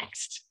 What's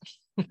next?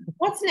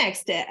 What's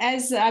next?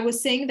 As I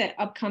was saying, that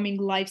upcoming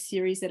live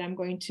series that I'm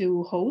going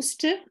to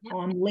host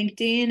on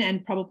LinkedIn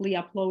and probably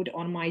upload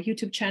on my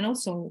YouTube channel.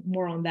 So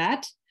more on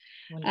that.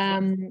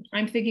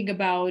 I'm thinking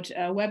about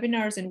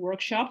webinars and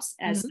workshops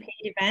as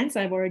paid events.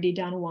 I've already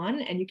done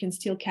one, and you can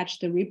still catch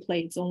the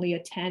replay. It's only a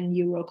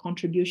 €10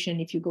 contribution.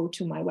 If you go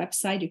to my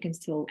website, you can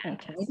still find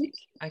it.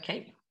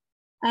 Okay.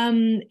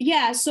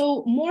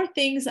 So more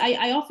things.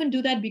 I often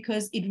do that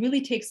because it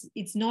really takes,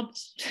 it's not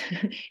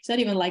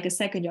even like a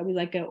second job. It's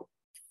like a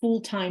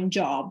full-time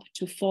job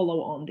to follow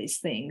on these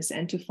things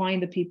and to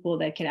find the people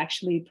that can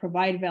actually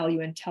provide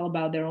value and tell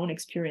about their own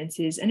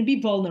experiences and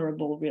be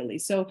vulnerable, really.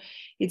 So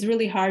it's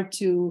really hard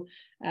to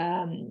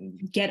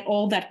get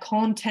all that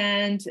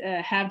content,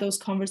 have those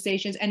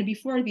conversations. And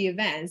before the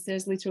events,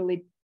 there's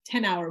literally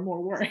 10-hour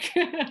more work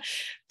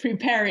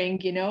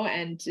preparing,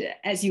 and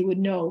as you would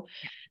know.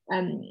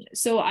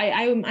 So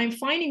I'm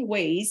finding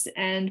ways,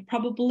 and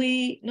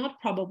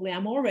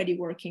I'm already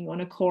working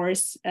on a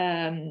course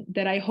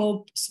that I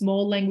hope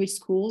small language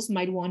schools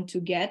might want to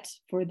get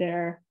for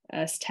their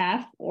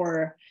staff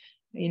or,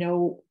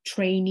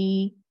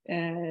 trainee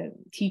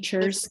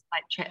teachers.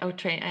 I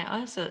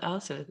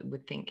also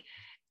would think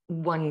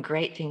one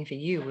great thing for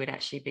you would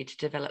actually be to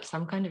develop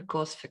some kind of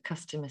course for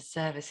customer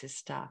services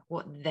staff,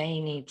 what they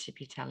need to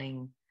be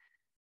telling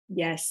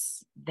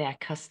their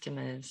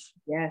customers.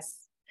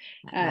 Yes.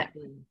 That might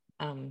be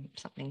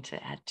something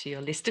to add to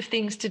your list of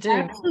things to do.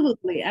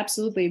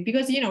 Absolutely.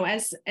 Because,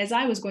 as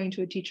I was going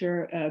to a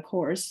teacher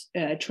course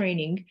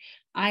training,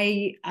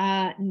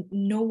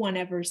 no one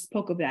ever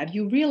spoke of that.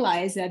 You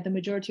realize that the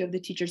majority of the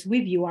teachers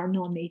with you are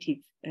non-native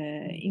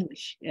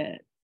English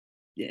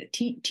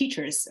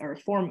teachers or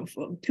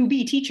to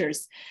be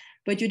teachers,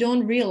 but you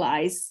don't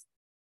realize,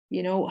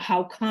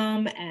 how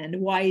come and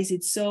why is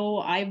it so.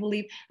 I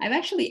believe I've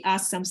actually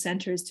asked some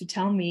centers to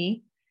tell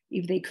me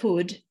if they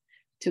could,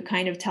 to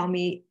kind of tell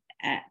me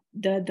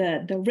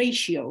the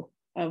ratio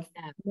of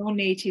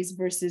non-natives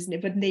versus,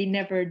 but they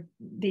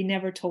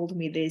never told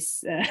me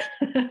this.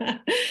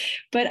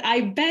 But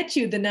I bet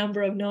you the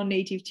number of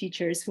non-native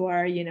teachers who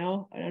are,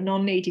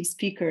 non-native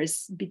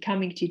speakers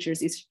becoming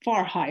teachers is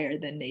far higher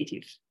than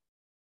native.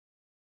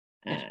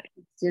 We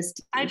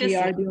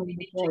are the only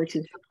majority.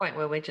 To a point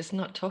where we're just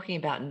not talking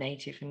about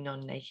native and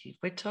non-native.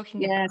 We're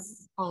talking about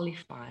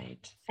qualified.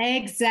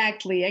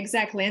 Exactly.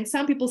 And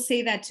some people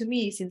say that to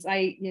me, since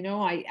I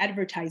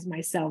advertise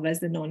myself as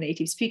the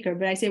non-native speaker,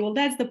 but I say, well,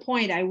 that's the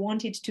point. I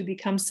want it to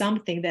become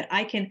something that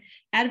I can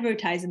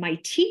advertise my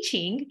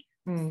teaching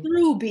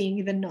through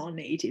being the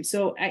non-native.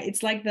 So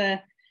it's like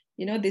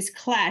this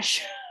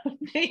clash of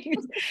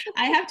things.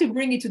 I have to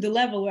bring it to the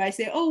level where I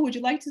say, oh, would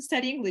you like to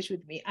study English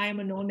with me? I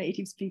am a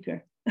non-native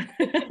speaker.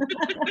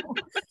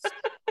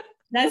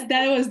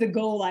 That was the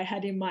goal I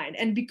had in mind.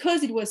 And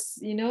because it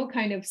was,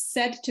 kind of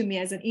said to me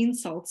as an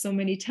insult so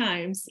many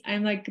times,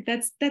 I'm like,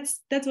 that's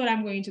what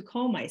I'm going to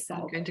call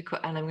myself. I'm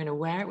going to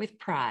wear it with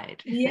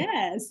pride.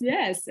 Yes.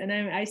 And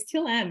I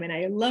still am. And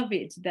I love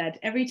it that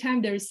every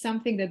time there is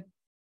something that,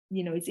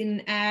 it's in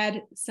an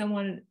ad,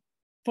 someone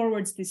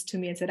forwards this to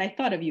me and said, I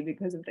thought of you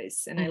because of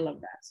this. And I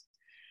love that.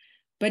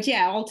 But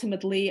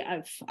ultimately,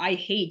 I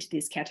hate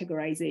this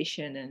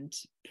categorization and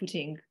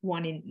putting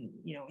one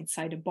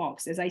inside a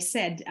box. As I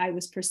said, I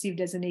was perceived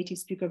as a native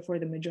speaker for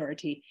the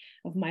majority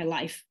of my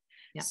life.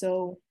 Yeah.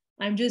 So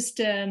I'm just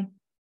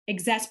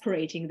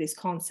exasperating this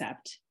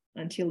concept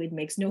until it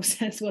makes no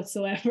sense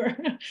whatsoever.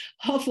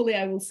 Hopefully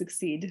I will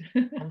succeed.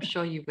 I'm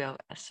sure you will.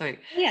 So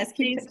yes,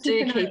 please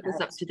do keep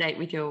us up to date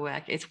with your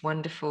work. It's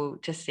wonderful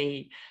to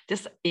see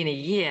just in a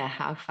year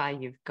how far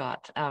you've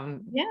got.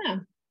 Yeah.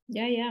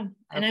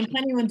 And I'm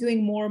planning on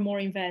doing more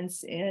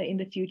events in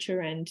the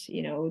future, and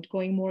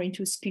going more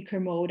into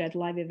speaker mode at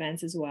live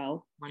events as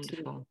well.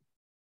 Wonderful.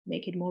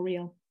 Make it more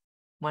real.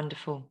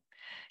 Wonderful.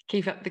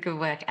 Keep up the good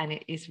work, and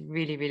it is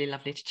really, really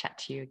lovely to chat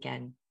to you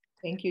again.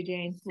 Thank you,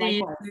 Jane.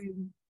 Likewise.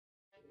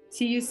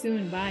 See you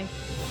soon. Bye.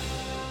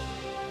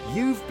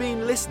 You've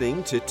been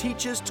listening to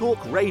Teachers Talk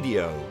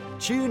Radio.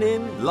 Tune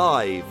in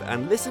live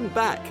and listen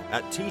back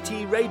at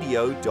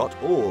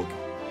ttradio.org.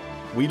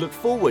 We look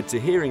forward to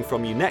hearing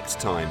from you next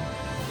time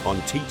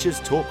on Teachers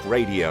Talk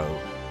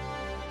Radio.